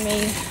out for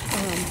me,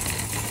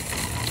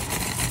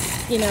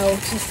 you know,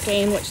 to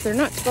scan, which they're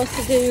not supposed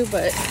to do,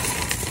 but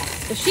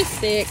if she's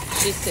sick,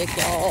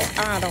 y'all.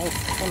 I don't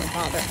want to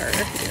bother her,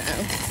 you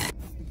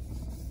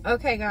know.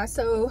 Okay, guys,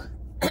 so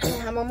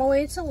I'm on my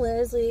way to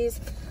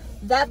Leslie's.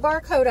 that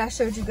barcode I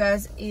showed you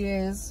guys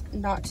is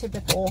not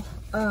typical.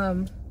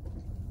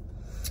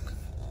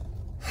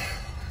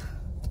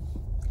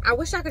 I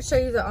wish I could show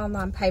you the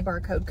online pay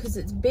barcode because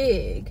it's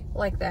big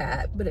like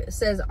that, but it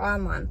says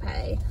online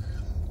pay.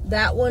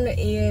 That one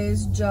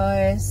is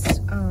just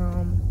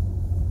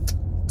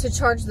to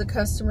charge the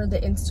customer the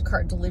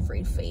Instacart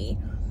delivery fee.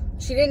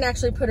 She didn't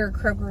actually put her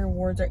Kroger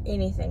rewards or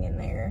anything in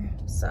there.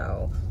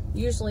 So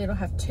usually it'll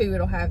have two.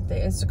 It'll have the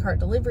Instacart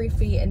delivery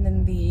fee and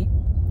then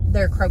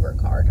their Kroger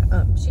card.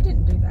 She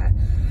didn't do that.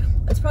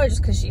 It's probably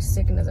just because she's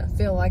sick and doesn't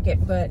feel like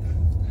it. But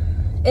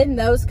in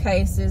those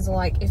cases,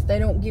 like if they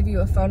don't give you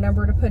a phone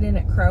number to put in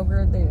at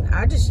Kroger, then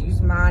I just use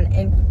mine.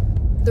 And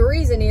the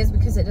reason is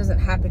because it doesn't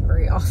happen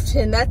very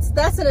often.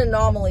 That's an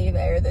anomaly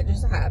there that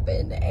just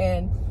happened.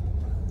 And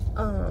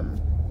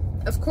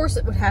of course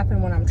it would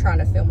happen when I'm trying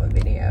to film a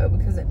video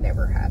because it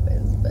never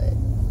happens. But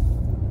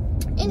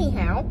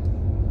anyhow,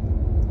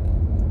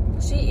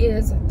 she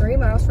is 3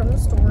 miles from the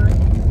store.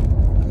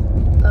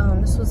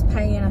 This was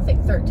paying, I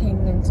think,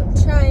 $13 and some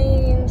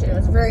change. It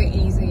was very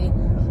easy.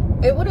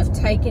 It would have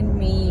taken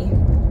me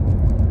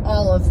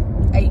all of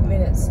 8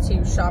 minutes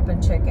to shop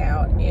and check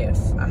out if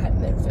I hadn't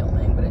been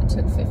filming, but it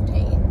took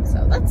 15,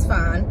 so that's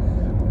fine.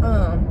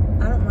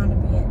 I don't mind a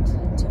bit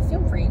to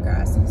film for you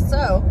guys.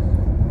 So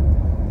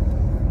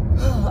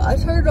I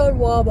turned on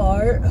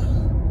Walmart,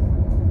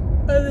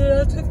 and then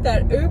I took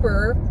that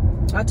Uber.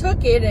 I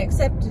took it and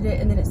accepted it,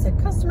 and then it said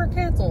customer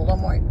canceled.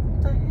 I'm like,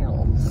 what the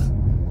hell?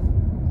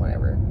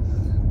 Whatever.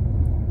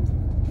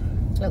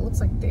 It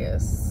looks like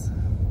this.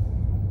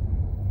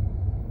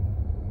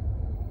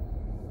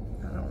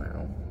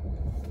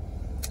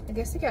 I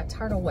guess he got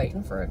tired of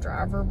waiting for a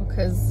driver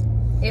because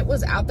it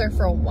was out there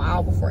for a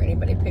while before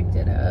anybody picked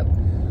it up.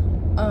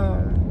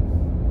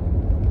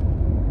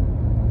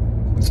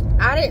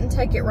 I didn't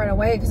take it right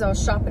away because I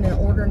was shopping an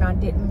order and I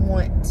didn't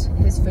want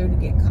his food to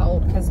get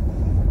cold, because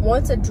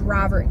once a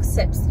driver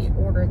accepts the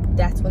order,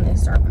 that's when they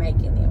start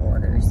making the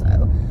order.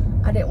 So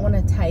I didn't want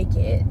to take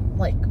it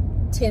like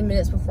 10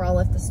 minutes before I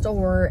left the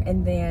store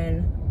and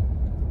then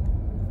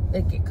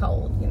it'd get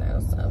cold, you know.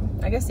 So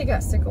I guess he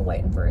got sick of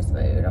waiting for his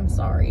food. I'm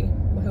sorry,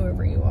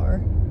 whoever you are.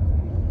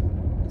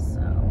 So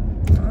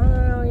I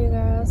don't know, you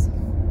guys.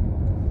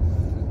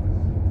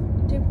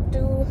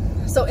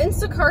 So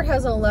Instacart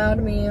has allowed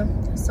me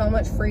so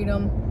much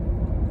freedom.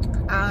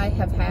 I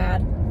have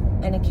had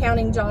an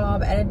accounting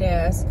job at a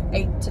desk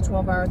 8 to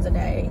 12 hours a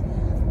day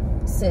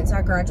since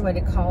I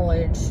graduated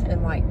college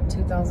in like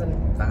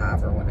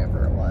 2005 or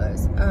whatever it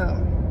was,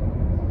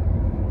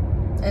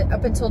 and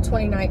up until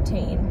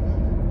 2018.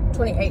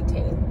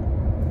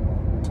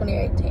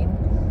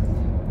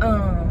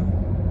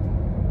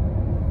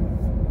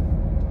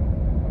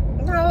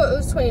 No, it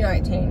was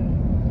 2019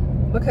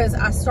 because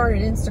I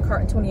started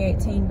Instacart in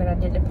 2018, but I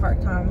did it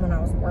part-time when I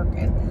was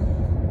working.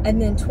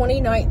 And then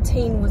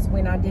 2019 was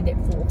when I did it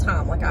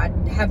full-time. Like, I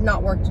have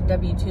not worked a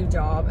W-2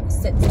 job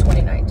since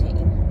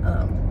 2019.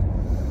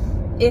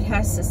 It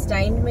has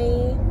sustained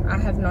me. I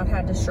have not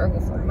had to struggle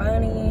for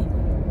money.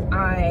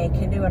 I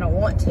can do what I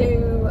want to,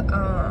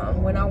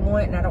 when I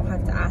want, and I don't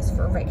have to ask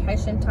for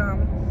vacation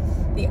time.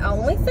 The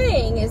only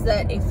thing is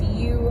that if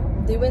you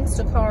do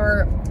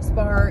Instacart,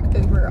 Spark,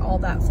 Uber, all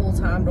that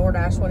full-time,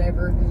 DoorDash,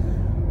 whatever,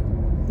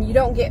 you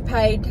don't get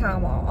paid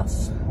time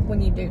off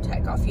when you do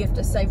take off. You have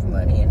to save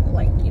money and,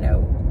 like, you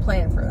know,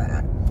 plan for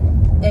that.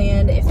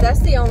 And if that's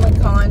the only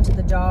con to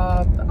the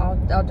job,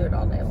 I'll do it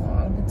all day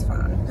long. It's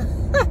fine.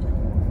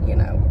 You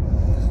know,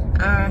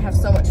 I have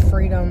so much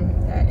freedom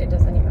that it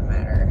doesn't even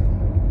matter.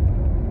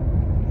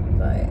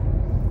 But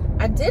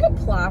I did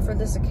apply for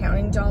this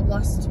accounting job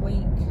last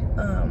week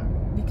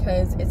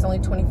because it's only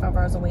 25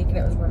 hours a week and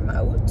it was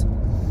remote.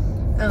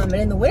 And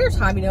in the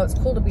wintertime, you know, it's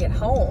cool to be at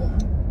home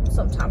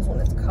sometimes when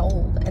it's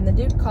cold. And the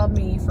dude called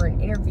me for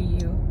an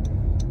interview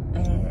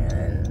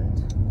and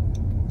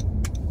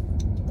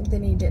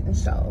then he didn't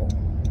show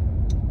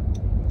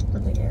for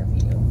the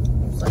interview.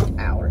 He was like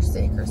out or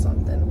sick or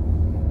something.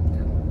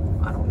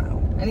 I don't know.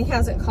 And he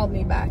hasn't called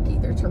me back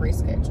either to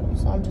reschedule.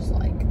 So I'm just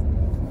like,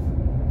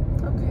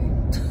 okay.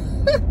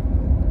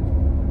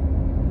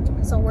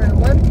 So we're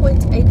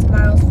 1.8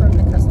 miles from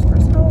the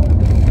customer's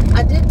home.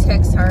 I did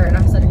text her and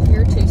I said, if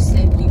you're too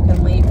sick, you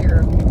can leave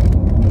your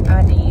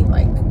ID,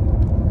 like,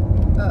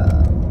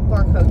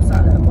 barcode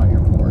sign up on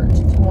your porch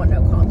if you want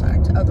no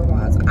contact.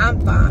 Otherwise,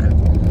 I'm fine.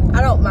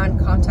 I don't mind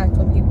contact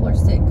when people are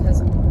sick,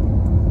 because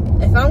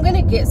if I'm going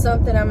to get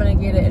something, I'm going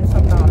to get it. And if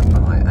I'm not, I'm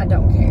not. I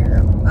don't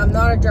care. I'm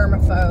not a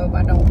germaphobe.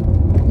 I don't,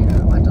 you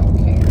know, I don't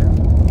care.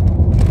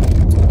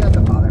 It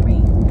doesn't bother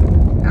me.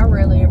 I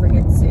rarely ever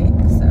get sick,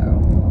 so.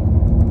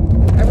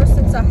 Ever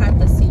since I had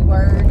the C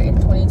word in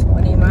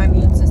 2020, my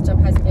immune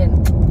system has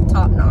been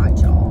top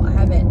notch, y'all. I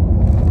haven't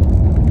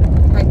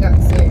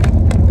gotten sick.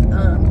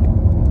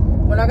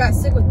 When I got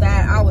sick with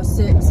that, I was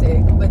sick,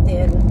 but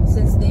then,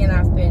 since then,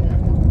 I've been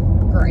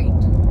great. I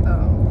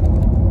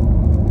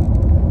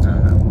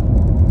don't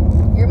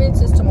know. Your immune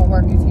system will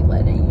work if you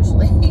let it,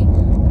 usually.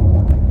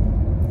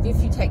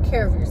 If you take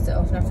care of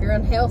yourself. Now, if you're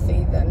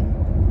unhealthy, then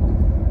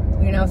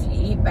You know, if you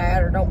eat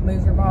bad or don't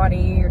move your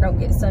body or don't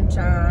get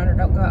sunshine or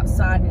don't go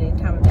outside at any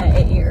time of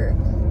day, or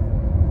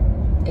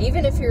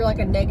even if you're like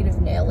a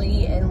negative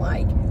Nelly and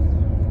like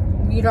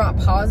you're not a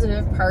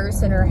positive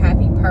person or a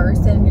happy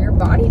person, your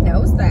body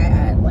knows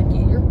that. Like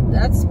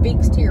that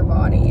speaks to your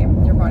body,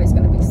 and your body's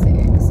gonna be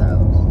sick. So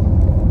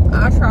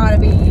I try to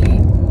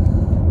be,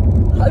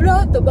 I'm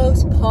not the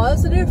most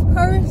positive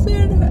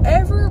person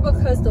ever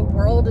because the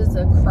world is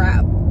a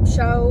crap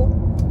show.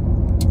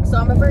 So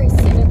I'm a very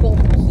cynical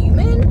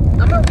human.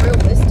 I'm a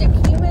realistic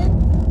human,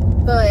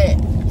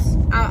 but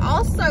I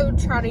also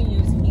try to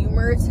use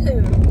humor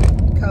to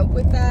cope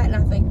with that, and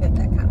I think that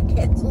kind of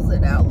cancels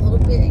it out a little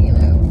bit, you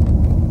know.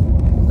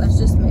 That's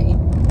just me.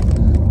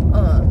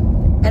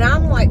 And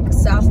I'm like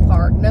South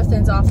Park,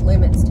 nothing's off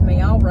limits to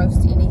me. I'll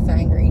roast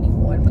anything or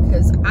anyone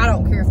because I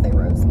don't care if they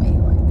roast me.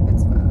 Like,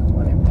 it's fine,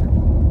 whatever.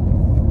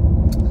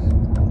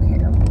 Don't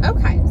care.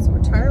 Okay, so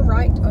we're turning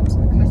right onto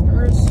the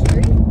customer's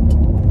street.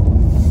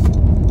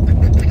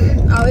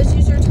 Always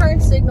use your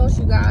turn signals,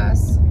 you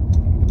guys.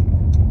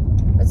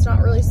 It's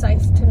not really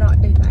safe to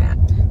not do that.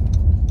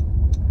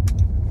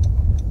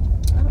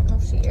 I don't know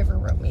if she ever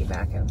wrote me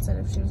back and said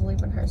if she was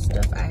leaving her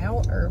stuff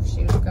out or if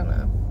she was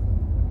gonna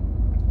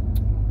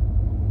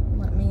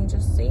let me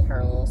just see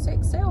her little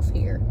sick self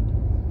here.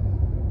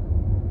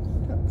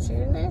 Oh, she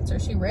didn't answer.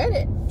 She read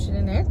it. She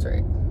didn't answer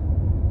it.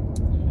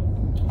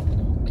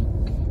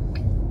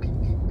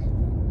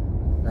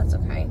 That's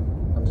okay.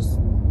 I'll just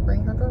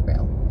ring her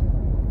doorbell.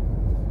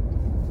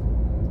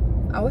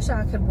 I wish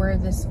I could wear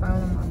this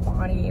phone on my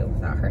body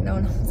without her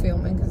knowing I'm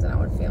filming, because then I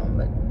would film,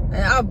 but,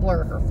 and I would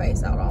blur her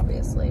face out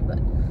obviously, but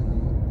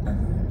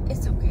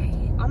it's okay.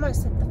 I'm gonna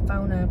set the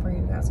phone up where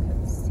you guys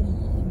can see,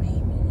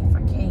 maybe, if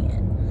I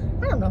can.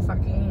 I don't know if I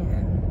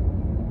can.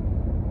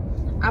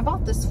 I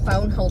bought this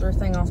phone holder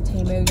thing off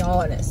Temu,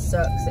 y'all, and it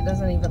sucks. It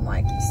doesn't even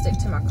like stick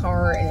to my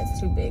car, and it's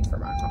too big for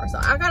my car. So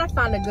I gotta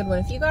find a good one.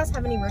 If you guys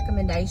have any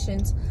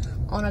recommendations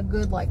on a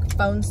good like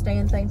phone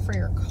stand thing for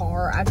your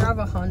car, I drive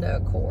a Honda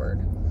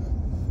Accord.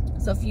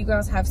 So if you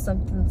guys have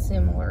something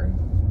similar,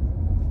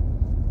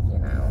 you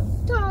know,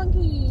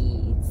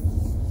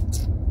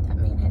 doggies. That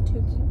man had 2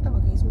 cute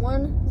doggies.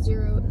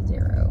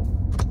 100.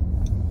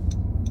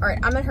 All right,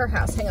 I'm at her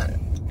house. Hang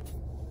on.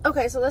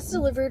 Okay, so that's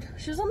delivered.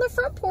 She was on the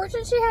front porch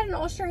and she had an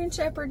Australian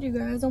Shepherd, you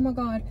guys. Oh my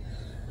God.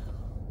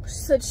 She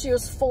said she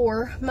was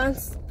 4.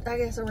 Mine's, I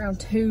guess, around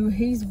 2.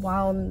 He's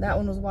wild, and that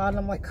one was wild. And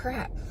I'm like,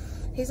 crap.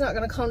 He's not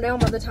gonna calm down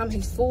by the time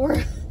he's 4.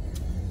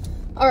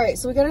 All right,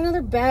 so we got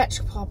another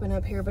batch popping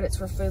up here, but it's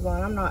for Food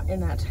Line. I'm not in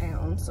that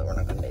town, so we're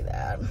not gonna do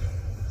that.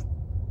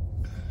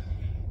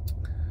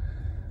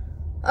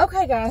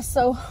 Okay, guys,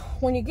 so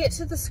when you get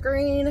to the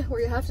screen where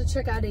you have to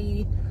check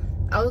ID,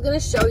 I was gonna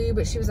show you,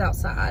 but she was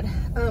outside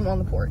on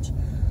the porch.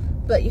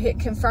 But you hit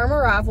confirm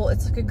arrival.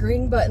 It's like a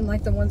green button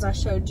like the ones I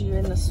showed you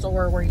in the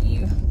store where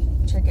you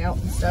check out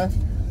and stuff.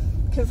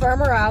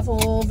 Confirm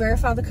arrival,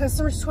 verify the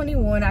customer's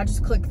 21. I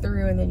just click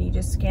through and then you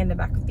just scan the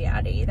back of the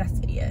ID. That's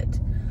it.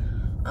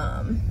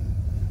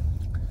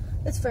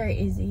 It's very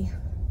easy.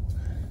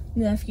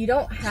 Now, if you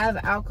don't have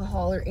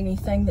alcohol or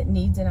anything that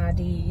needs an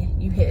ID,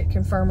 you hit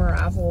confirm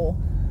arrival.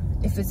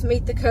 If it's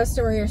meet the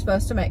customer, you're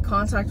supposed to make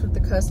contact with the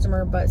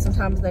customer, but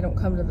sometimes they don't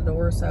come to the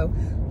door, so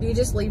you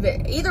just leave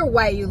it. Either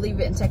way, you leave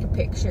it and take a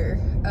picture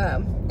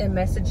and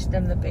message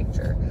them the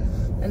picture,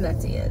 and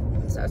that's it.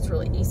 So it's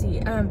really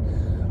easy.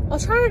 I'll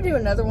try to do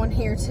another one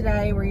here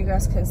today where you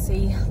guys can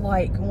see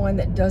like one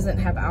that doesn't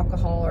have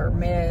alcohol or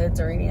meds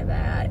or any of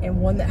that, and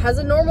one that has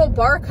a normal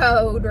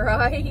barcode,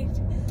 right?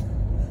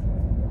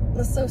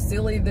 That's so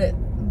silly that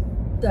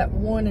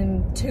 1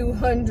 in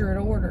 200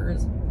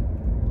 orders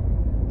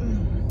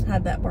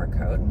had that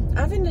barcode.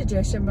 I have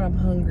indigestion, but I'm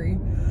hungry.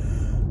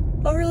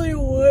 I really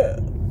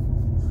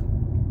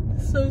want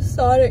some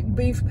Sonic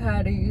beef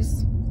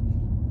patties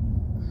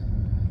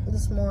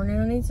this morning.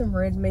 I need some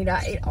red meat.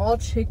 I ate all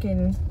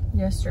chicken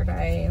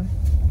yesterday.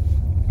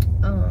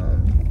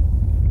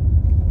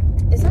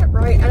 Is that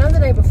right? I know the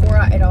day before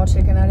I ate all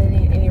chicken, I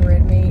didn't eat any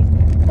red meat.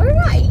 What did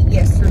I eat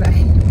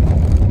yesterday?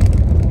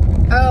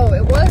 Oh,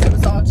 it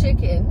was all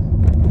chicken.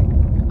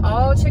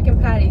 All chicken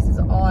patties is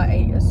all I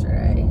ate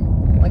yesterday.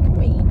 Like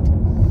meat.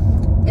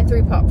 And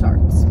 3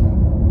 Pop-Tarts.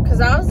 Because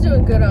I was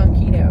doing good on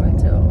keto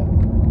until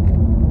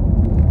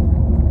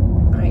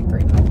I ate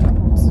 3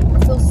 Pop-Tarts. I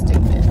feel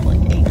stupid,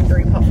 like eating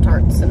 3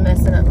 Pop-Tarts and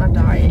messing up my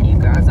diet, you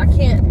guys. I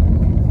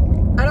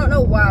don't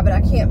know why, but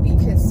I can't be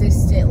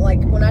consistent.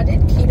 Like, when I did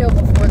keto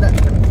before that,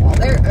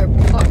 there are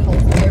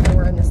potholes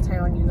everywhere in this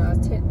town, you guys.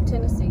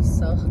 Tennessee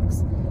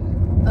sucks.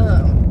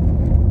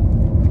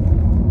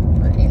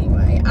 But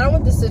anyway, I don't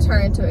want this to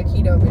turn into a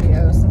keto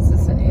video since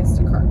it's an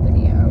Instacart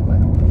video,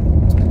 but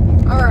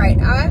alright,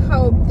 I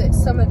hope that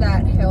some of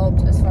that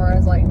helped as far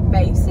as like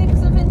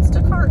basics of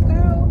Instacart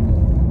go.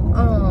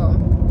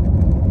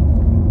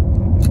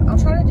 I'll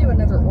try to do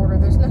another order.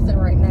 There's nothing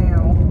right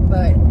now,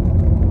 but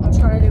I'll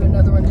try to do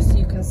another one just so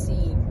you can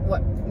see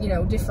what, you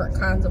know, different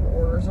kinds of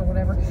orders or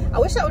whatever. I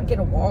wish I would get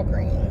a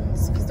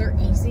Walgreens because they're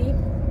easy,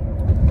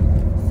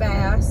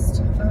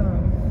 fast,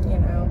 you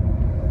know.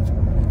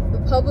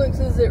 Publix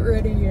isn't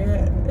ready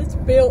yet. It's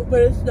built,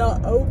 but it's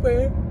not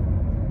open.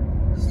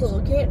 So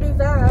we can't do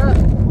that.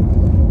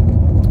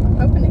 I'm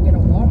hoping to get a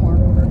Walmart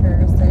order here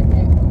in a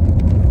second.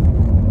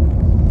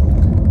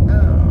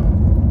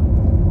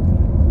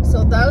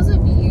 So those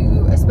of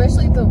you,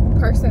 especially the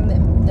person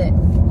that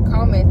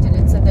commented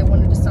and said they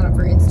wanted to sign up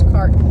for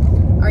Instacart,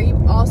 are you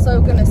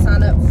also going to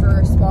sign up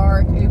for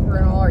Spark, Uber,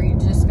 and all, or are you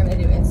just going to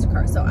do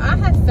Instacart? So I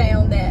have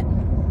found that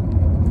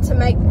to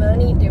make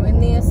money doing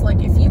this, like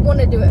if you want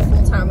to do it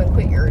full time and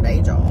quit your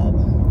day job,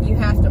 you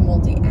have to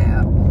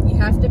multi-app. You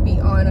have to be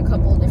on a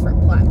couple of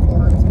different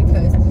platforms,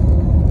 because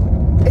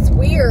it's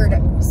weird.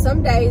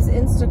 Some days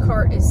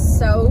Instacart is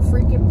so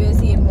freaking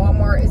busy and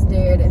Walmart is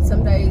dead, and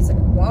some days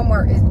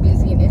Walmart is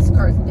busy and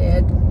Instacart is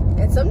dead,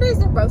 and some days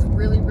they're both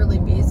really, really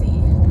busy.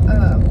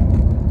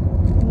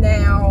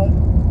 Now,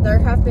 there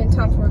have been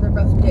times where they're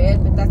both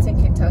dead, but that's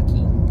in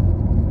Kentucky.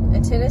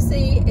 In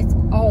Tennessee, it's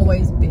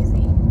always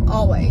busy.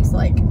 Always.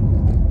 Like,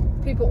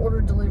 people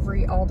order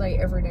delivery all day,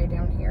 every day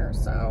down here.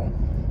 So,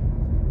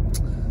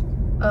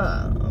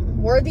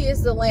 Worthy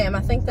is the Lamb.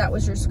 I think that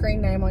was your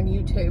screen name on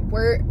YouTube.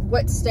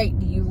 What state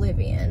do you live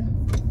in?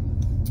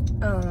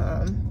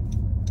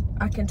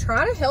 I can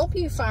try to help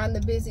you find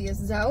the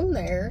busiest zone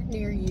there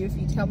near you if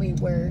you tell me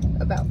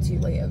whereabouts you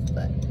live,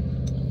 but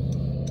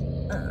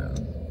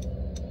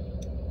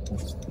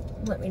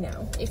let me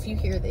know if you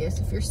hear this.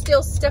 If you're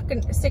still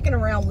sticking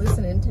around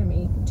listening to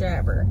me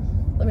jabber,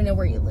 let me know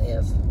where you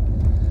live,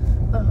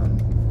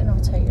 and I'll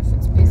tell you if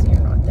it's busy or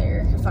not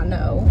there, if I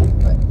know.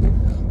 But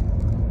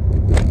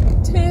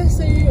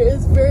Tennessee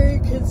is very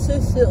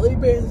consistently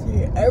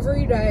busy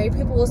every day.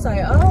 People will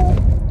say, oh,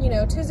 you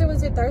know, Tuesday,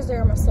 Wednesday, Thursday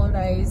are my slow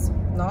days.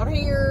 Not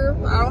here.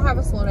 I don't have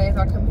a slow day if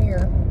I come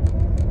here.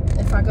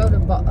 If I go to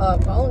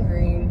Bowling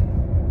Green,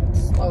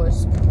 it's slow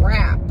as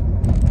crap.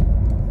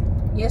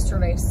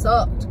 Yesterday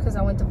sucked because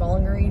I went to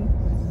Bowling Green.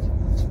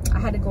 I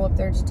had to go up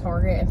there to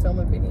Target and film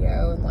a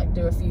video and like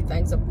do a few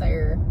things up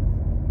there,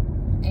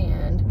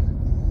 and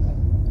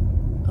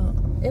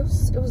it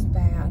was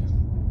bad.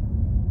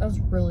 It was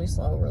really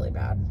slow, really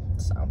bad.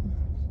 So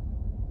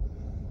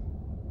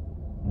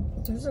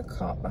there's a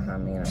cop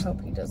behind me, and I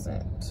hope he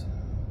doesn't.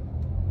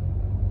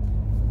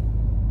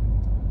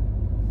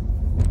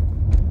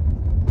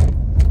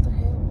 What the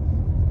hell?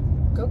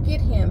 Go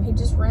get him. He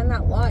just ran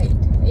that light.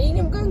 He ain't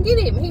even gonna get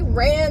him. He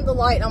ran the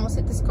light and almost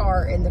hit this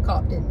car, and the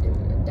cop didn't do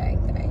a dang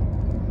thing.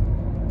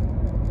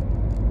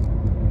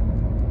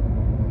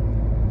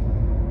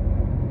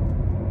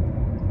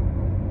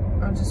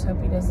 I just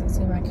hope he doesn't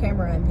see my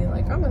camera and be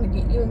like, I'm gonna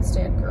get you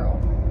instead, girl.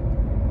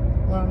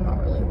 Well, I'm not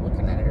really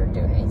looking at it or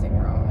doing anything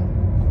wrong.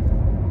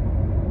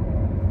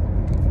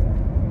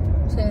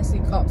 Tennessee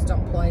cops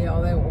don't play,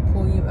 y'all. They will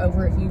pull you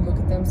over if you look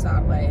at them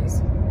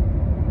sideways.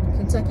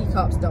 Kentucky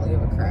cops don't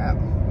give a crap.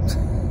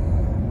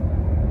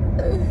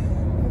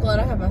 I'm glad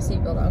I have my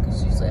seatbelt on,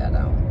 because usually I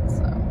don't.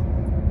 So,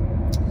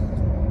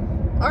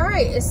 all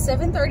right, it's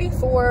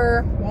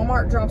 7:34.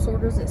 Walmart drops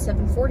orders at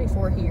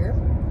 7:44 here.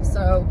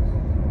 So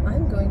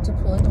I'm going to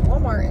pull into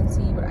Walmart and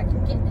see what I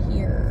can get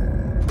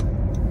here.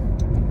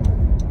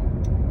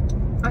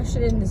 I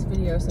should end this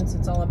video since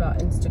it's all about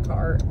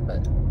Instacart,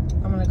 but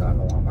I'm gonna go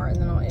into Walmart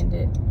and then I'll end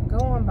it. Go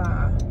on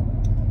by.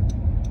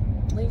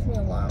 Leave me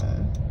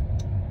alone.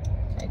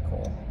 Okay,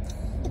 cool.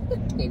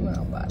 He went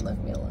on by and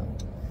left me alone.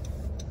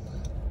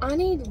 I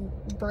need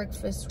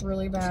breakfast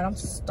really bad. I'm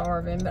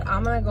starving, but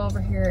I'm gonna go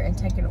over here and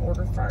take an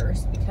order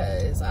first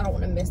because I don't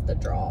want to miss the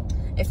drop.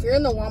 If you're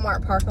in the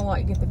Walmart parking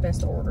lot, you get the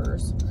best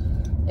orders.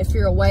 If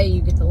you're away,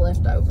 you get the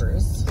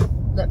leftovers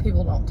that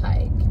people don't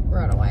take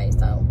right away.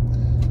 So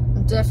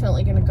I'm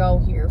definitely gonna go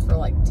here for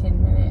like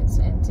 10 minutes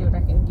and see what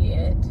I can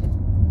get,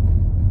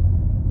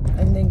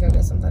 and then go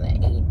get something to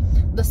eat.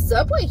 The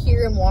Subway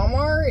here in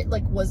Walmart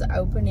was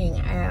opening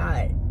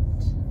at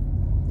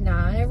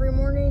 9 every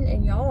morning,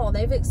 and y'all,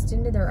 they've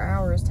extended their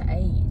hours to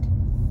 8.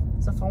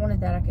 So if I wanted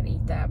that, I could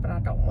eat that, but I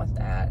don't want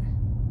that.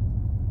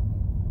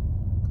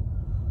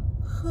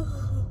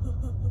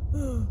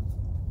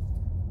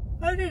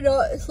 I did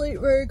not sleep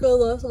very good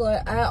last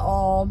night at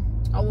all.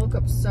 I woke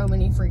up so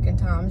many freaking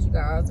times, you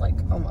guys. Like,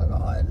 oh my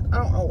god. I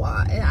don't know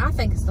why. And I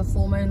think it's the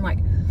full moon. Like,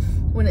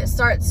 when it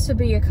starts to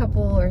be a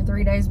couple or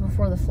 3 days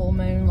before the full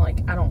moon,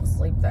 like, I don't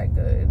sleep that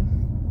good.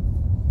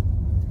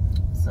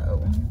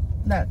 So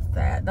that's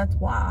that. That's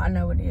why I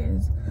know it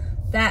is.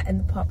 That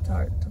and the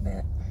Pop-Tart, I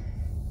bet.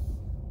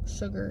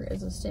 Sugar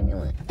is a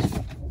stimulant.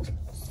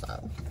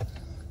 So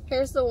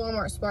here's the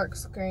Walmart Spark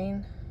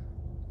screen.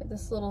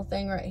 This little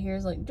thing right here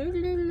is like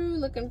doo-doo-doo-doo,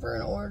 looking for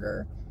an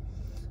order.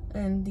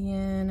 And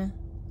then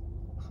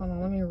hold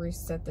on, let me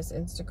reset this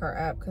Instacart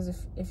app, because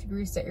if you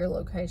reset your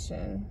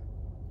location,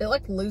 it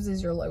like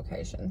loses your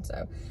location.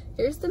 So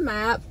here's the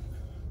map,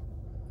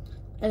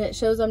 and it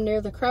shows I'm near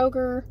the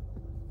Kroger.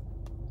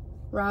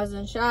 Rise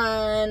and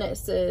shine. It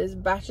says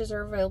batches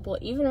are available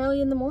even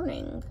early in the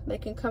morning. They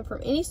can come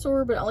from any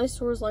store, but only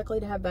stores likely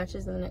to have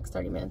batches in the next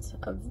 30 minutes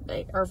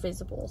are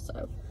visible.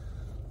 So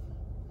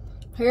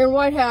here in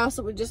White House,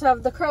 we just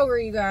have the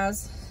Kroger, you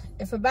guys.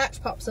 If a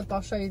batch pops up,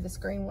 I'll show you the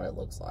screen what it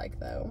looks like,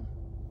 though.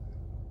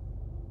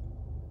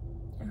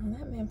 Oh,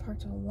 that man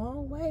parked a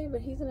long way,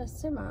 but he's in a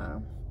semi.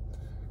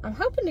 I'm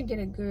hoping to get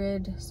a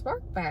good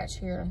spark batch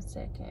here in a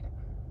second.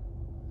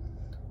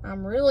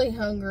 I'm really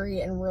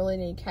hungry and really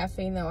need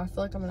caffeine, though. I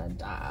feel like I'm gonna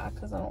die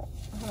because I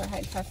haven't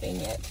had caffeine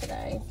yet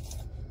today.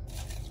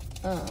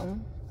 I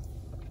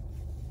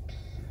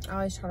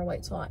always try to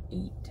wait till I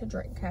eat to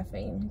drink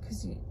caffeine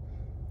because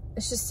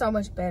it's just so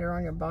much better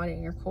on your body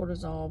and your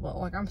cortisol. But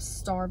like, I'm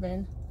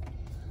starving.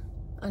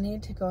 I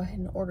need to go ahead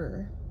and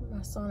order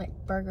my Sonic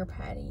burger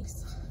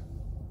patties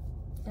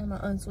and my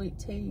unsweet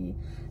tea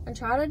and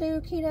try to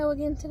do keto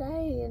again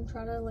today and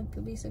try to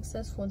like be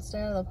successful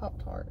instead of the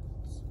Pop-Tarts.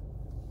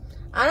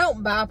 I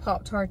don't buy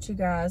Pop-Tarts, you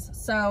guys.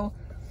 So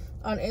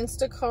on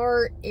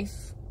Instacart,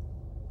 if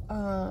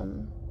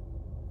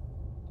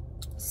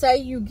say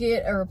you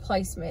get a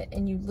replacement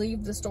and you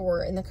leave the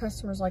store and the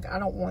customer's like, I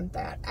don't want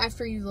that.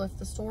 After you left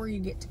the store, you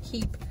get to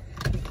keep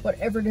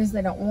whatever it is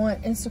they don't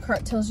want.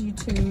 Instacart tells you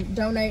to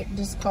donate,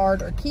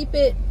 discard, or keep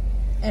it.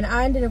 And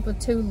I ended up with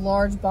 2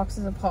 large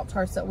boxes of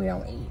Pop-Tarts that we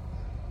don't eat.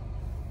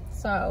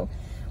 So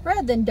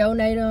rather than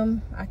donate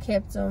them, I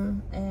kept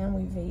them and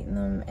we've eaten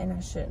them, and I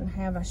shouldn't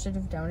have. I should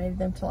have donated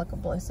them to like a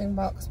blessing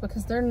box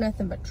because they're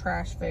nothing but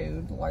trash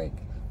food. Like,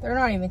 they're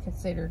not even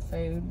considered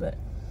food, but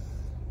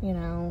you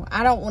know,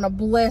 I don't want to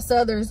bless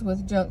others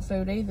with junk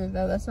food either,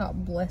 though. That's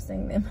not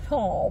blessing them at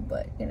all,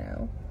 but you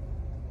know,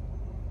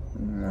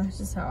 that's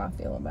just how I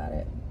feel about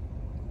it.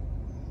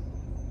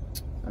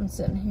 I'm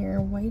sitting here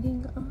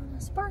waiting on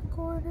a spark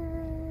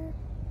order.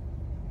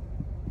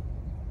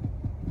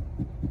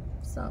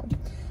 So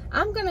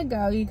I'm gonna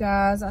go, you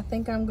guys. I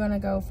think I'm gonna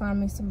go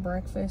find me some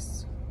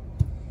breakfast.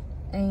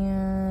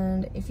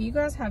 And if you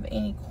guys have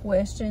any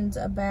questions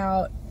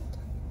about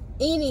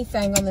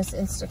anything on this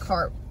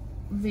Instacart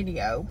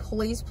video,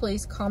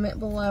 please comment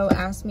below.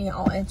 Ask me.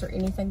 I'll answer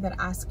anything that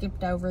I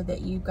skipped over that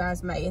you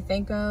guys may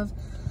think of.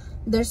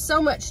 There's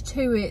so much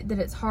to it that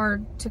it's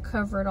hard to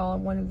cover it all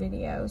in one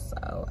video.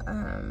 So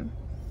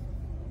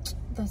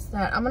that's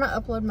that. I'm gonna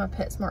upload my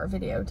PetSmart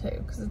video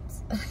too because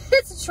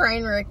it's a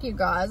train wreck, you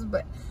guys,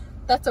 but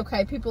that's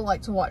okay. People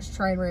like to watch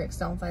train wrecks,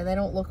 don't they? They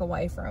don't look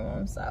away from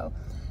them. So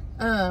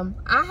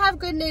I have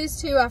good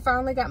news too. I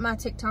finally got my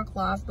TikTok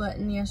live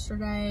button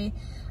yesterday.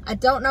 I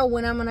don't know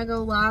when I'm gonna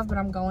go live, but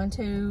I'm going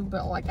to,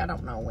 but like, I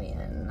don't know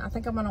when. I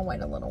think I'm gonna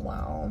wait a little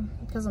while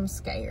because I'm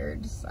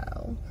scared.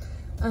 So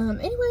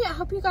anyway, I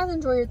hope you guys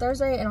enjoy your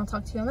Thursday, and I'll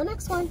talk to you on the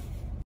next one.